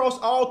same across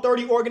all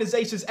 30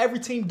 organizations. Every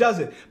team does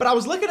it. But I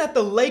was looking at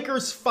the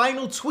Lakers'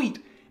 final tweet,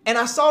 and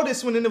I saw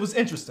this one and it was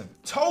interesting.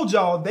 Told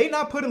y'all they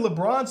not putting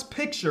LeBron's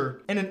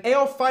picture in an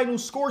L final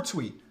score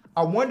tweet.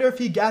 I wonder if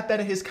he got that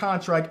in his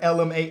contract,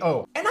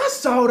 LMAO. And I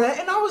saw that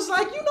and I was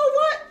like, you know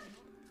what?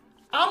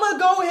 I'm going to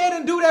go ahead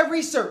and do that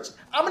research.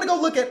 I'm going to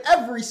go look at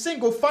every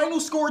single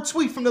final score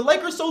tweet from the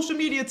Lakers social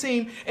media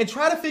team and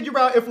try to figure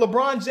out if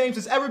LeBron James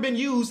has ever been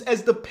used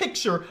as the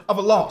picture of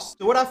a loss.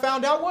 So what I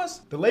found out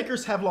was the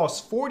Lakers have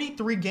lost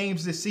 43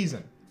 games this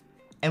season,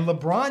 and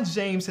LeBron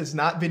James has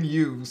not been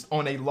used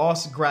on a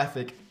loss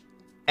graphic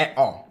at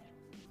all.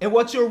 And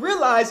what you'll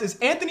realize is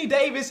Anthony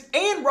Davis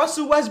and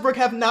Russell Westbrook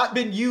have not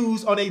been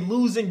used on a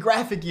losing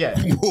graphic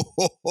yet.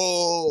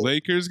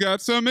 Lakers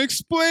got some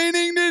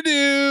explaining to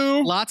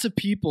do. Lots of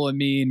people, I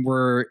mean,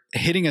 were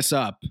hitting us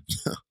up.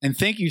 And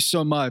thank you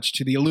so much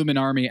to the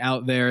Illuminarmy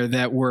out there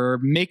that were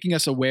making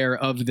us aware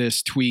of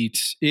this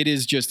tweet. It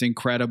is just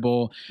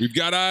incredible. We've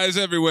got eyes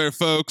everywhere,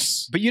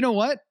 folks. But you know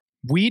what?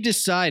 We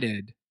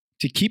decided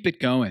to keep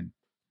it going.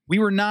 We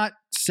were not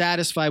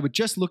satisfied with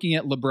just looking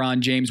at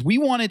LeBron James. We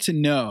wanted to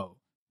know,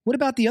 what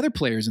about the other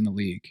players in the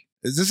league?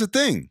 Is this a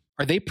thing?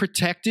 Are they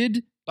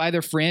protected by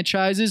their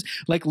franchises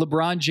like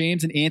LeBron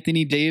James and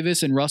Anthony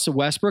Davis and Russell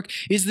Westbrook?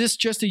 Is this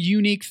just a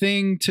unique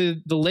thing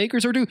to the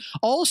Lakers, or do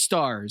all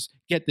stars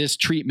get this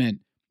treatment,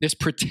 this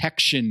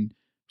protection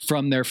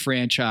from their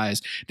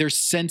franchise? Their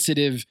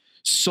sensitive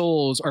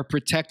souls are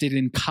protected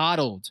and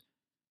coddled.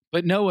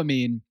 But no, I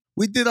mean,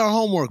 we did our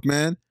homework,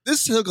 man.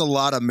 This took a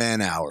lot of man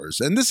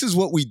hours, and this is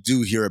what we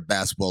do here at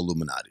Basketball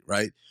Illuminati,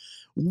 right?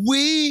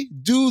 We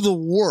do the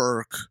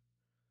work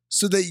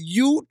so that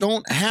you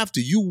don't have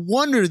to. You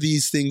wonder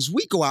these things.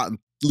 We go out and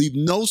leave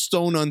no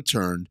stone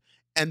unturned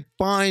and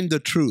find the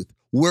truth.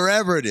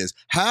 wherever it is,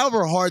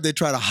 however hard they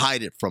try to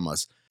hide it from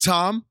us.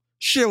 Tom,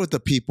 share with the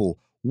people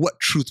what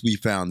truth we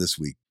found this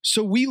week.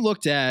 So we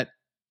looked at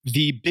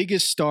the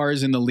biggest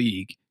stars in the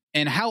league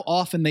and how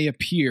often they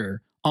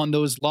appear on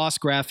those lost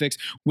graphics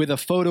with a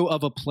photo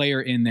of a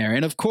player in there.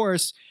 And of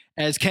course,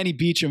 as Kenny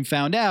Beecham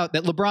found out,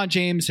 that LeBron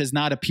James has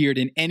not appeared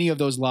in any of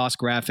those lost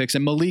graphics,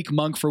 and Malik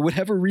Monk, for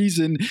whatever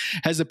reason,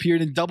 has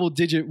appeared in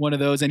double-digit one of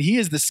those, and he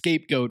is the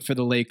scapegoat for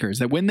the Lakers,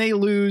 that when they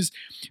lose,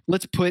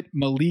 let's put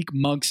Malik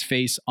Monk's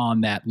face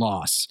on that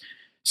loss.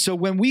 So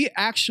when we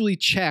actually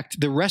checked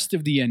the rest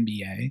of the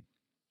NBA,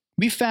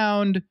 we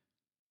found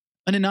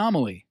an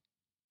anomaly.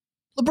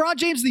 LeBron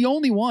James the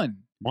only one.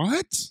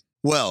 What?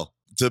 Well,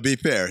 to be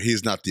fair,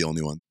 he's not the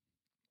only one.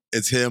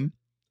 It's him,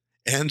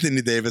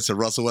 Anthony Davis, and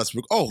Russell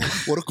Westbrook. Oh,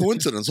 what a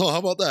coincidence. Oh, how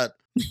about that?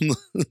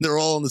 They're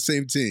all on the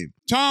same team.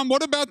 Tom,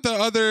 what about the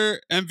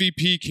other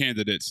MVP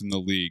candidates in the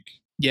league?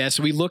 Yes,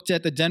 we looked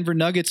at the Denver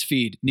Nuggets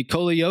feed.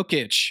 Nikola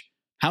Jokic.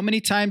 How many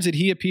times did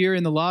he appear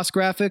in the lost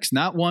graphics?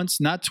 Not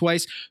once, not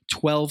twice,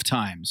 12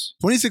 times.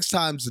 26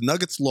 times the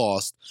Nuggets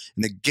lost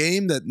in a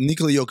game that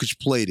Nikola Jokic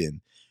played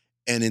in.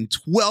 And in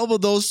 12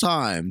 of those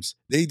times,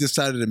 they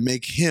decided to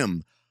make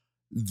him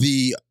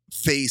the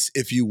face,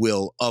 if you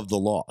will, of the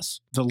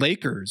loss. The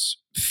Lakers,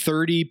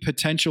 30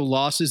 potential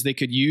losses they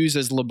could use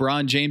as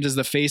LeBron James as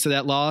the face of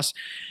that loss,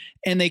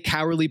 and they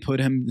cowardly put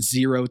him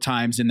 0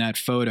 times in that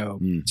photo.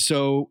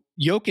 So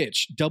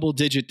Jokic,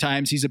 double-digit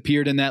times he's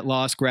appeared in that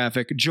loss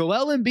graphic.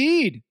 Joel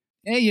Embiid,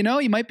 hey, you know,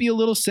 he might be a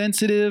little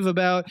sensitive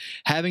about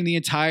having the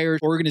entire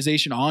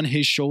organization on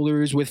his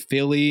shoulders with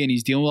Philly, and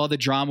he's dealing with all the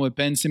drama with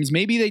Ben Simmons.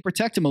 Maybe they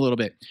protect him a little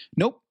bit.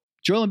 Nope.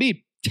 Joel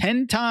Embiid,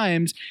 10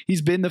 times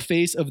he's been the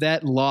face of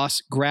that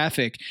loss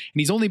graphic, and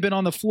he's only been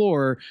on the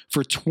floor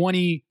for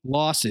 20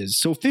 losses.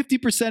 So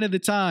 50% of the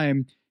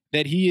time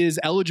that he is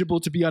eligible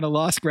to be on a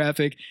loss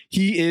graphic,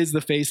 he is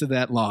the face of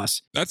that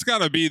loss. That's got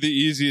to be the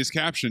easiest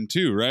caption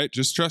too, right?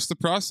 Just trust the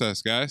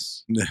process,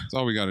 guys. That's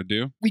all we got to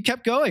do. We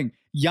kept going.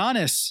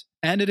 Giannis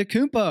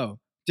Antetokounmpo,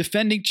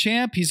 defending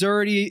champ. He's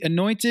already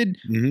anointed.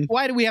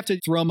 Why do we have to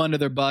throw him under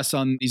their bus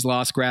on these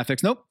lost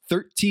graphics? Nope.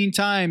 13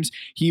 times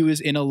he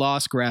was in a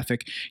lost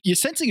graphic. You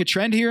sensing a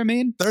trend here,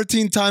 Amin?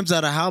 13 times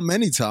out of how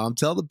many, Tom?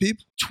 Tell the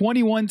people.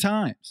 21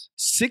 times.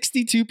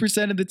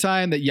 62% of the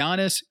time that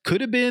Giannis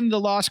could have been the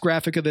lost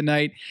graphic of the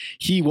night,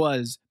 he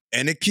was.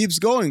 And it keeps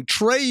going.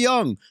 Trae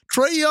Young,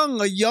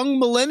 a young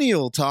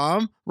millennial,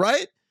 Tom,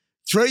 right?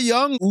 Trae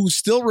Young, who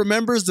still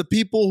remembers the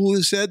people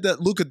who said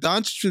that Luka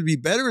Doncic should be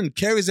better and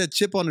carries that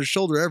chip on his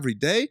shoulder every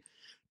day.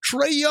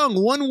 Trae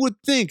Young, one would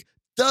think,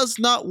 does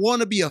not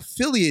want to be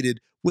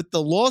affiliated with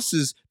the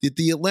losses that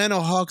the Atlanta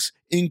Hawks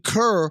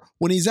incur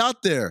when he's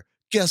out there.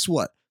 Guess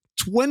what?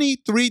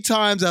 23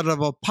 times out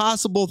of a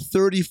possible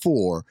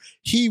 34,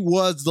 he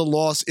was the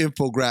loss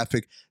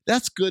infographic.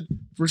 That's good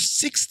for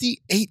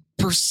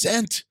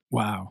 68%.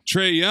 Wow.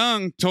 Trae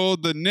Young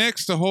told the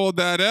Knicks to hold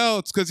that L.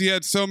 It's because he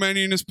had so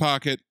many in his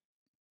pocket.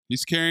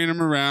 He's carrying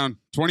them around.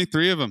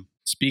 23 of them.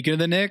 Speaking of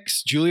the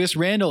Knicks, Julius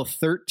Randle,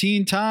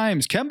 13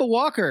 times. Kemba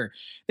Walker.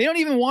 They don't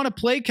even want to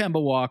play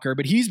Kemba Walker,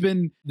 but he's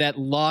been that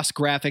lost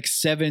graphic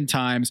 7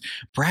 times.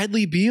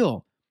 Bradley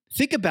Beal.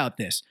 Think about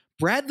this.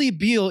 Bradley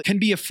Beal can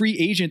be a free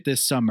agent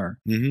this summer.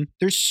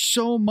 There's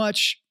so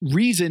much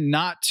reason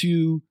not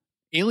to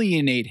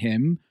alienate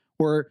him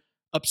or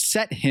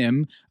upset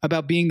him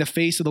about being the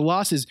face of the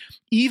losses.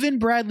 Even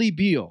Bradley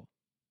Beal,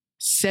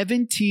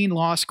 17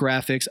 loss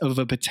graphics of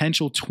a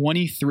potential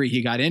 23.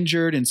 He got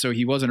injured, and so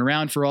he wasn't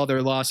around for all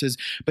their losses.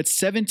 But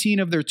 17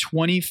 of their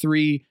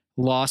 23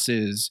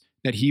 losses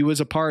that he was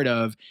a part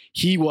of,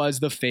 he was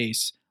the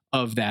face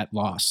of that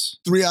loss.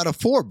 3 out of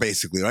 4,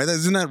 basically, right?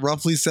 Isn't that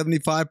roughly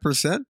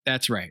 75%?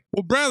 That's right.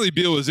 Well, Bradley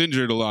Beal was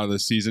injured a lot of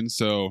this season,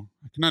 so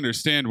I can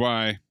understand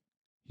why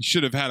he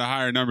should have had a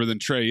higher number than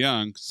Trae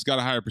Young, because he's got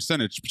a higher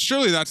percentage. But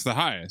surely that's the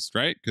highest,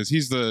 right? Because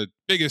he's the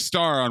biggest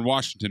star on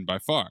Washington by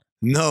far.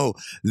 No,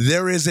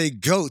 there is a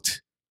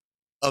GOAT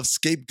of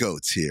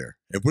scapegoats here.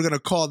 If we're going to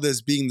call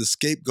this being the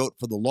scapegoat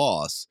for the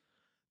loss,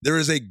 there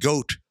is a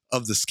GOAT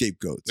of the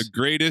scapegoats. The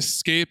greatest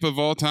scape of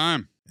all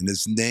time. And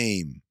his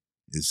name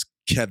is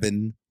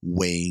Kevin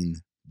Wayne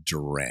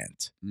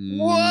Durant.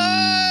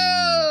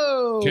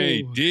 Whoa!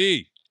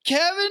 KD.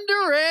 Kevin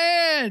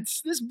Durant.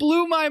 This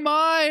blew my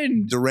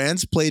mind.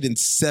 Durant's played in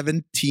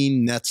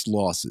 17 Nets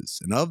losses.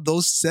 And of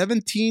those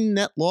 17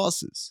 net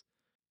losses,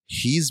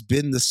 he's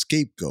been the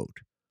scapegoat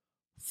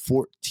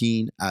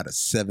 14 out of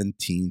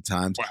 17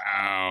 times.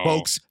 Wow.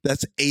 Folks,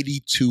 that's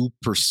 82%.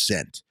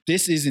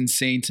 This is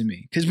insane to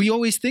me because we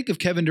always think of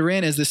Kevin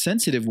Durant as the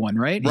sensitive one,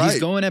 right? He's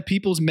going at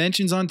people's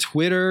mentions on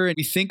Twitter and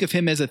we think of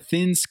him as a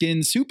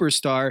thin-skinned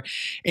superstar.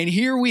 And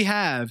here we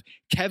have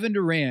Kevin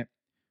Durant,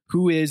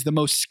 who is the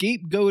most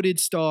scapegoated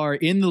star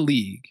in the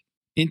league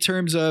in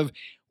terms of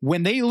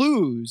when they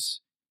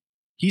lose,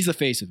 he's the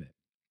face of it.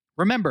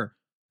 Remember,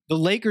 the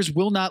Lakers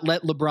will not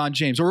let LeBron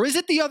James, or is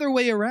it the other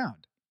way around?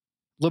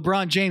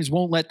 LeBron James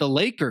won't let the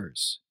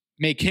Lakers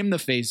make him the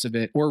face of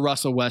it, or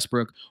Russell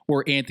Westbrook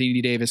or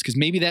Anthony Davis, because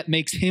maybe that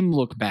makes him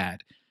look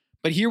bad.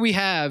 But here we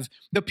have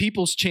the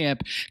people's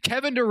champ,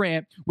 Kevin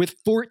Durant, with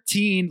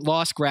 14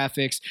 loss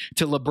graphics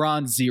to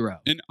LeBron's 0.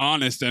 An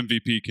honest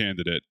MVP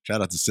candidate.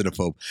 Shout out to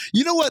Cinephobe.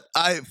 You know what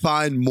I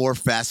find more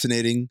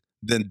fascinating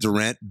than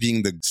Durant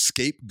being the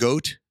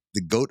scapegoat,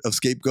 the goat of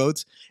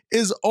scapegoats,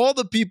 is all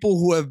the people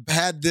who have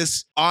had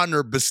this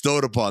honor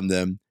bestowed upon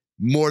them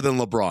more than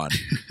LeBron.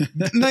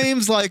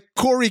 Names like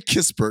Corey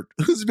Kispert,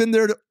 who's been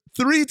there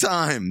 3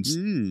 times.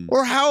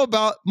 Or how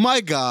about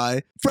my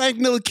guy, Frank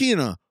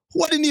Ntilikina,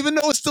 who I didn't even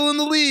know is still in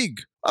the league.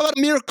 How about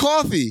Amir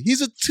Coffey?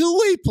 He's a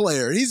two-way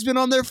player. He's been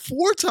on there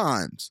 4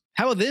 times.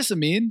 How about this,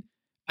 Amin?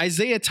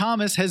 Isaiah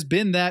Thomas has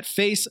been that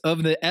face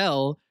of the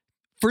L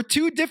for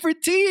 2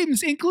 different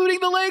teams,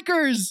 including the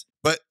Lakers.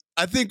 But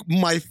I think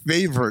my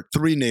favorite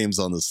 3 names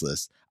on this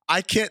list,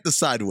 I can't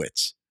decide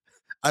which.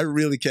 I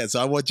really can't.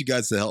 So I want you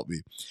guys to help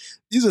me.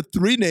 These are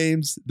 3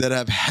 names that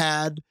have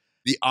had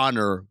the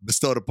honor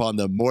bestowed upon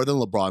them more than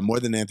LeBron, more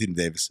than Anthony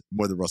Davis,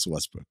 more than Russell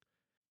Westbrook.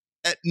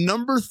 At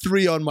number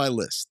 3 on my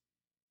list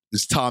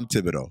is Tom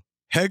Thibodeau,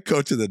 head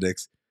coach of the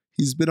Knicks.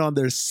 He's been on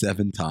there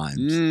 7 times.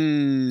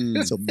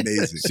 It's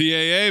amazing.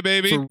 CAA,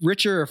 baby. For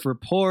richer or for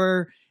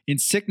poorer, in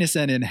sickness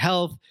and in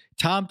health,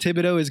 Tom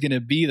Thibodeau is going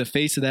to be the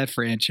face of that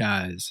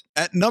franchise.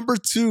 At number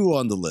 2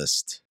 on the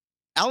list,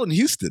 Allen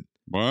Houston.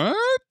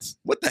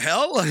 What the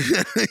hell?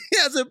 He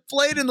hasn't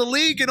played in the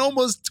league in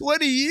almost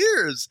 20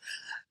 years.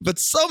 But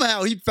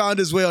somehow he found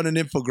his way on an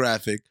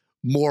infographic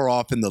more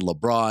often than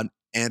LeBron,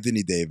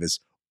 Anthony Davis,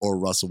 or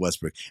Russell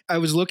Westbrook. I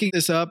was looking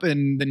this up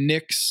in the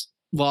Knicks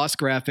loss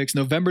graphics.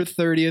 November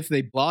 30th,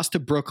 they lost to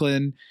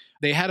Brooklyn.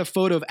 They had a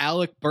photo of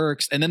Alec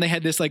Burks, and then they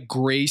had this like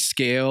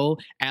grayscale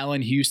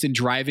Allen Houston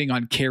driving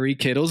on Kerry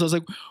Kittles. I was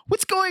like,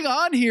 what's going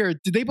on here?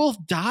 Did they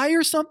both die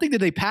or something? Did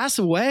they pass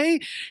away?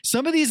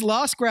 Some of these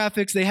loss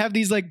graphics, they have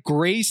these like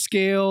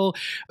grayscale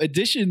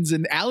additions,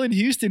 and Allen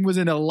Houston was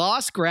in a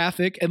loss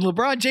graphic, and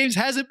LeBron James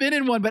hasn't been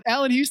in one, but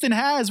Allen Houston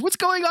has. What's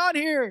going on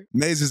here?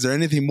 Maze, is there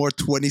anything more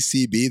 20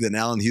 CB than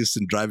Allen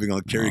Houston driving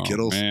on Kerry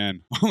Kittles? Man,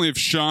 only if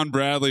Sean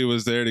Bradley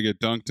was there to get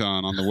dunked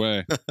on the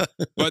way.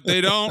 But they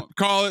don't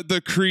call it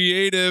the Creative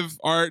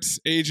Arts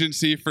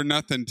Agency for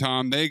nothing,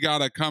 Tom. They got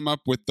to come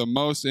up with the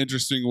most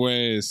interesting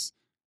ways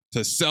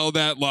to sell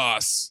that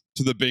loss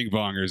to the bing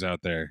bongers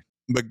out there.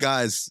 But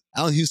guys,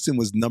 Allen Houston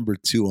was number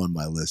 2 on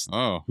my list.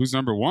 Oh, who's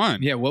number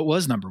 1? Yeah, what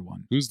was number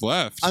 1? Who's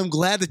left? I'm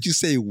glad that you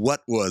say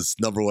what was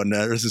number 1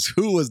 versus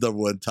who was number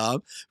 1,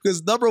 Tom,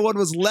 because number 1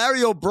 was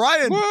Larry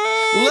O'Brien.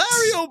 What?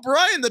 Larry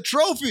O'Brien, the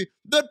trophy.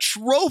 The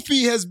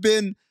trophy has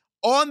been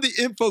on the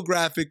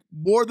infographic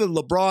more than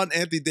LeBron,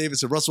 Anthony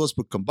Davis, and Russell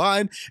Westbrook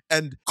combined.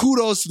 And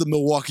kudos to the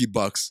Milwaukee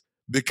Bucks,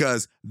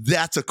 because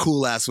that's a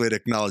cool-ass way to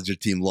acknowledge your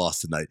team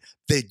lost tonight.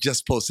 They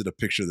just posted a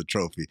picture of the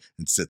trophy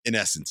and said, in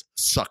essence,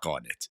 suck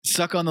on it.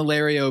 Suck on the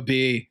Larry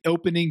O.B.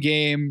 Opening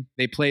game,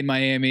 they played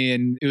Miami,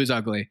 and it was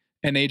ugly.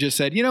 And they just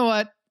said, you know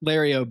what,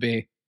 Larry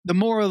O.B. The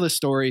moral of the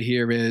story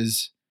here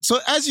is...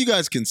 So as you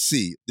guys can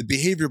see, the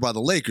behavior by the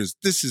Lakers,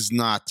 this is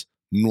not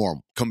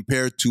normal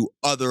compared to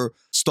other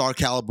star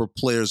caliber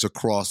players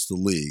across the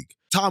league.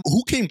 Tom,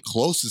 who came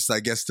closest,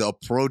 I guess, to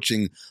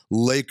approaching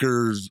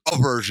Lakers'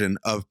 version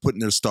of putting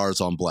their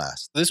stars on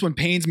blast? This one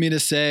pains me to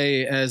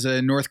say, as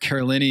a North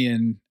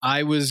Carolinian,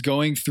 I was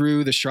going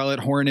through the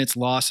Charlotte Hornets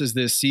losses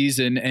this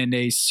season, and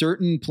a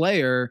certain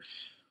player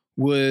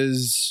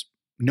was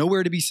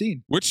nowhere to be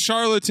seen. Which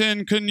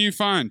charlatan couldn't you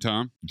find,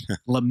 Tom?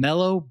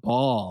 LaMelo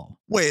Ball.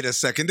 Wait a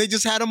second. They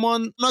just had him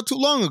on not too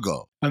long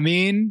ago. I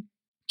mean,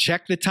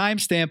 check the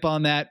timestamp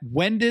on that.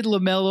 When did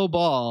LaMelo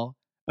Ball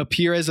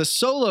appear as a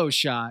solo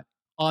shot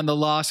on the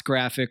loss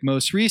graphic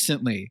most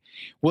recently?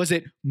 Was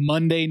it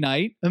Monday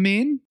night,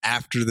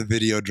 after the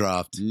video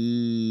dropped.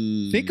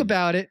 Think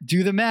about it.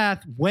 Do the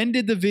math. When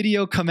did the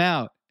video come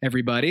out,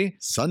 everybody?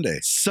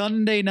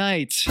 Sunday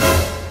night.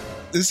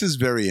 This is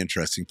very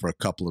interesting for a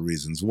couple of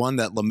reasons. One,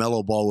 that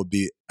LaMelo Ball would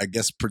be, I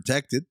guess,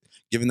 protected,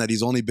 given that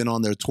he's only been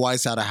on there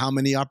twice out of how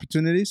many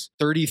opportunities?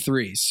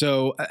 33.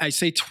 So I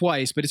say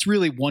twice, but it's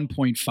really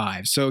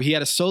 1.5. So he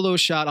had a solo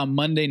shot on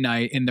Monday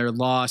night in their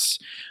loss.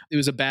 It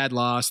was a bad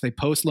loss. They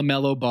post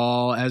LaMelo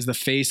Ball as the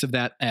face of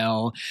that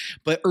L.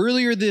 But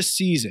earlier this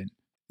season,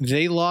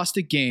 they lost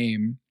a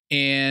game,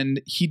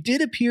 and he did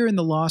appear in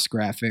the loss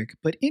graphic.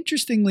 But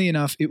interestingly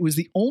enough, it was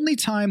the only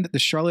time that the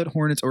Charlotte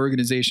Hornets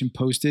organization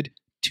posted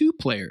 2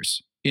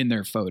 players in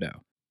their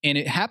photo. And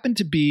it happened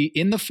to be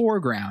in the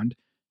foreground,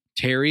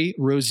 Terry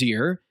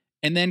Rozier,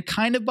 and then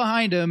kind of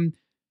behind him,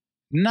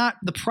 not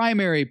the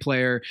primary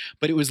player,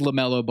 but it was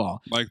LaMelo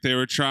Ball. Like they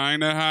were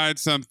trying to hide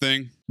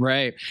something.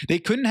 Right. They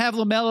couldn't have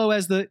LaMelo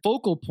as the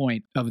focal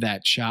point of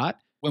that shot.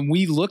 When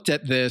we looked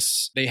at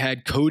this, they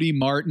had Cody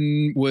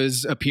Martin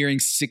was appearing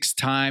 6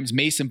 times,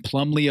 Mason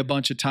Plumlee a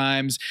bunch of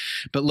times,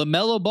 but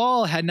LaMelo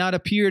Ball had not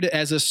appeared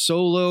as a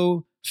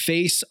solo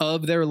face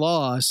of their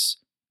loss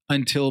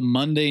until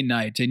Monday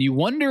night. And you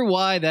wonder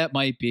why that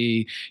might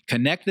be.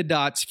 Connect the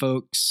dots,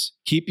 folks.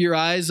 Keep your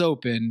eyes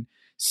open.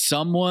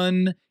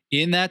 Someone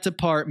in that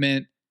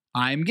department,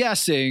 I'm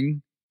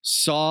guessing,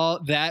 saw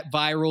that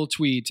viral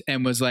tweet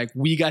and was like,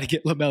 we got to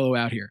get LaMelo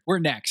out here. We're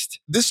next.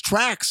 This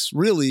tracks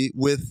really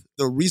with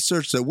the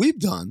research that we've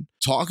done,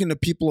 talking to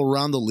people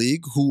around the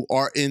league who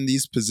are in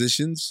these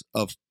positions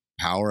of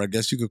power, I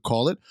guess you could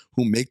call it,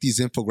 who make these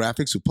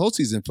infographics, who post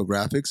these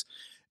infographics.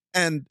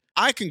 And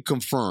I can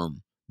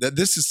confirm that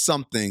this is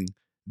something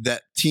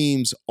that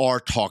teams are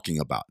talking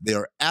about. They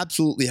are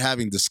absolutely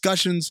having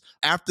discussions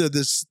after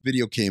this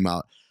video came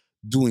out,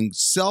 doing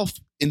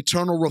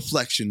internal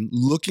reflection,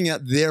 looking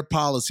at their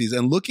policies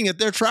and looking at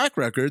their track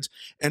records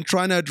and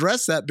trying to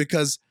address that,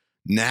 because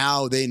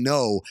now they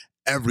know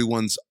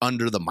everyone's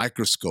under the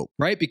microscope.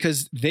 Right,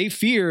 because they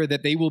fear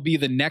that they will be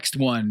the next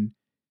one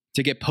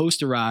to get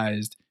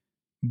posterized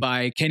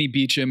by Kenny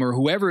Beecham or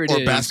whoever it is.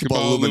 Or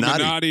Basketball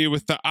Illuminati.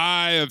 With the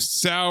eye of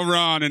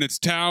Sauron in its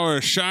tower,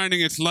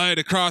 shining its light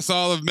across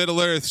all of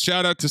Middle-earth.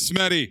 Shout out to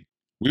Smetty.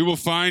 We will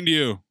find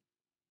you.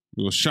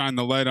 We will shine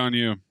the light on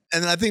you.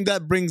 And I think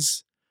that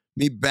brings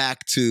me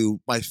back to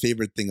my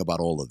favorite thing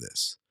about all of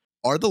this.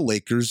 Are the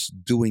Lakers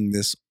doing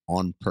this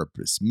on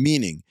purpose?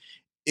 Meaning,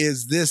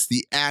 is this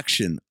the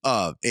action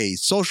of a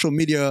social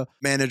media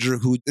manager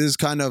who is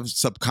kind of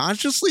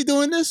subconsciously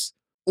doing this?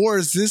 Or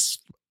is this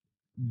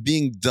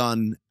being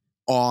done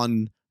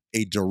on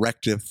a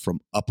directive from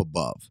up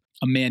above?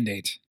 A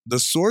mandate. The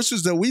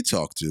sources that we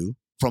talk to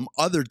from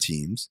other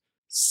teams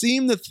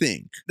seem to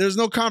think, there's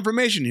no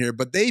confirmation here,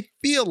 but they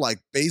feel like,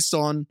 based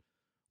on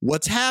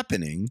what's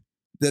happening,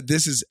 that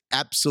this is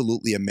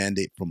absolutely a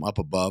mandate from up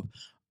above.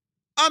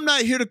 I'm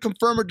not here to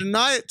confirm or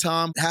deny it,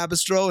 Tom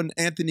Habistro and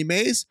Anthony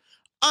Mays.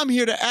 I'm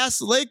here to ask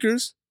the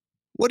Lakers,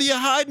 what are you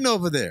hiding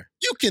over there?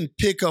 You can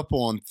pick up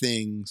on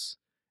things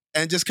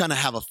and just kind of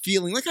have a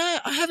feeling like, I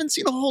haven't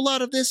seen a whole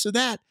lot of this or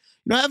that.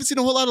 I haven't seen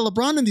a whole lot of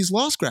LeBron in these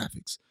loss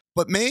graphics.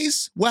 But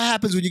Mays, what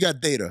happens when you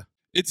got data?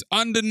 It's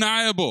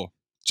undeniable.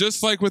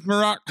 Just like with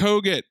Marat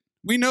Kogut.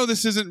 We know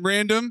this isn't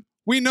random.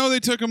 We know they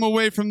took him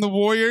away from the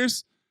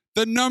Warriors.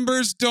 The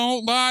numbers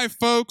don't lie,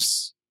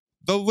 folks.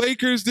 The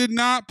Lakers did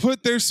not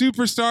put their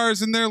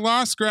superstars in their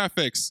loss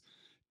graphics.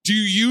 Do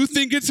you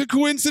think it's a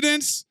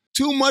coincidence?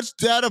 Too much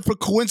data for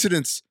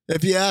coincidence,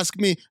 if you ask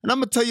me. And I'm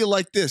going to tell you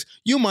like this.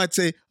 You might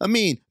say,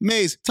 Amin,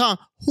 Mays, Tom,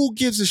 who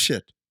gives a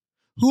shit?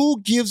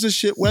 Who gives a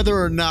shit whether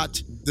or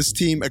not this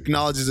team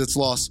acknowledges its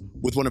loss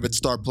with one of its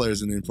star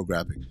players in the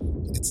infographic?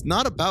 It's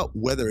not about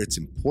whether it's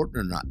important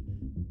or not.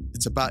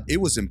 It's about it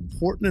was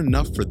important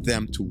enough for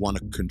them to want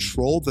to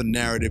control the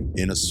narrative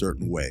in a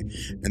certain way.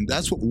 And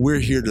that's what we're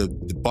here to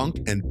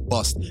debunk and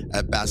bust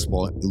at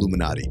Basketball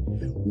Illuminati.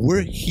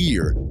 We're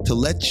here to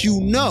let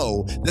you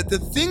know that the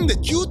thing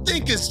that you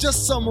think is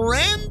just some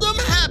random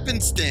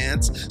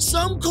happenstance,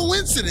 some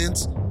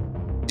coincidence,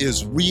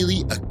 is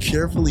really a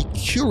carefully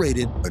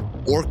curated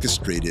and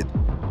orchestrated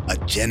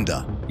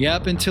agenda.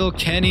 Yep, until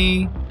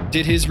Kenny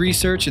did his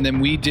research and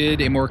then we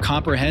did a more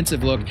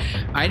comprehensive look,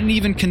 I didn't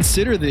even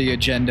consider the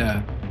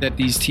agenda that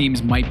these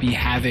teams might be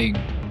having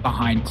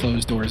behind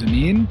closed doors.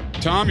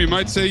 Tom, you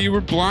might say you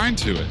were blind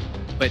to it.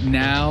 But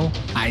now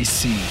I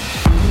see.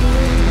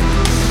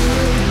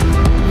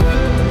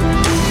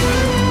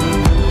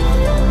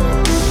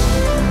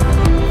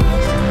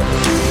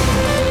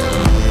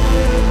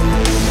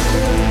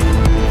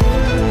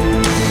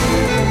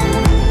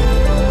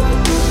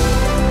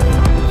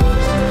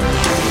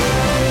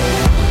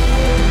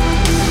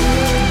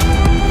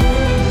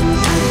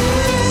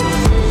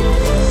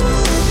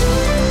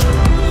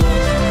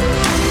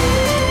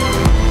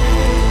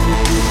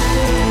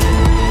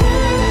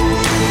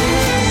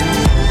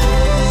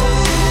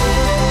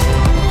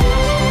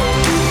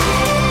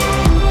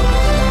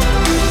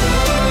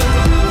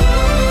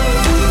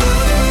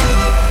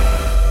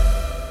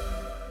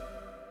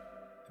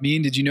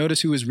 Did you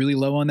notice who was really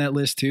low on that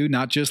list too?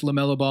 Not just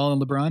LaMelo Ball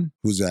and LeBron.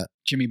 Who's that?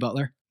 Jimmy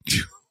Butler.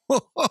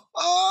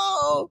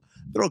 Oh,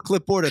 throw a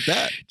clipboard at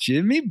that.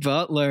 Jimmy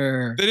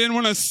Butler. They didn't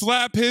want to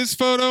slap his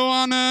photo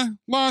on a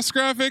loss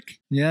graphic?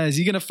 Yeah, is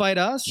he going to fight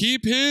us?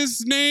 Keep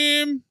his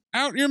name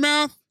out your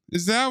mouth?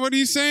 Is that what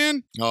he's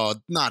saying? Oh,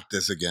 not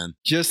this again.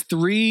 Just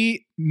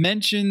 3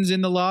 mentions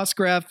in the loss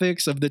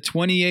graphics of the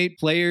 28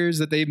 players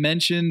that they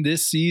mentioned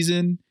this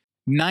season.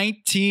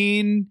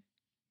 19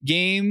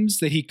 games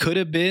that he could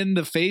have been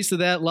the face of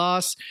that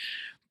loss.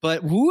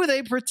 But who are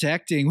they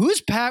protecting?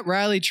 Who's Pat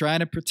Riley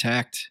trying to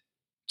protect?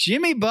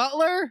 Jimmy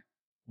Butler?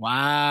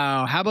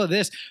 Wow. How about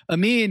this?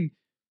 Maybe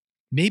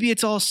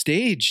it's all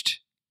staged.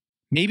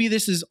 Maybe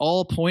this is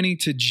all pointing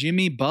to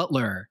Jimmy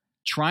Butler,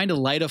 trying to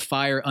light a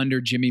fire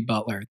under Jimmy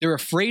Butler. They're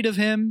afraid of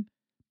him,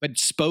 but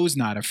Spo's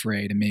not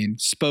afraid.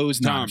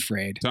 Spo's not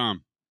afraid.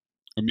 Tom,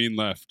 Amin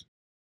left.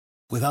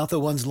 Without the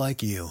ones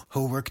like you,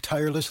 who work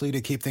tirelessly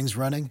to keep things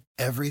running,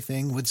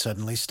 everything would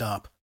suddenly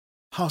stop.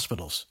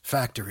 Hospitals,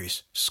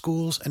 factories,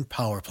 schools, and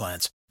power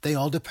plants, they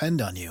all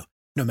depend on you.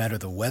 No matter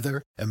the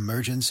weather,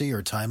 emergency,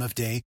 or time of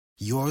day,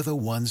 you're the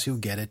ones who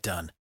get it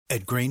done.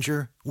 At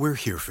Grainger, we're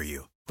here for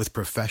you with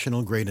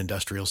professional-grade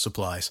industrial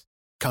supplies.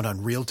 Count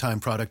on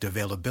real-time product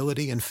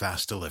availability and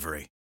fast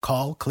delivery.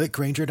 Call, click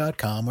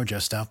Grainger.com, or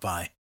just stop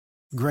by.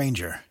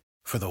 Grainger,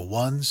 for the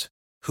ones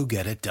who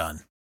get it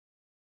done.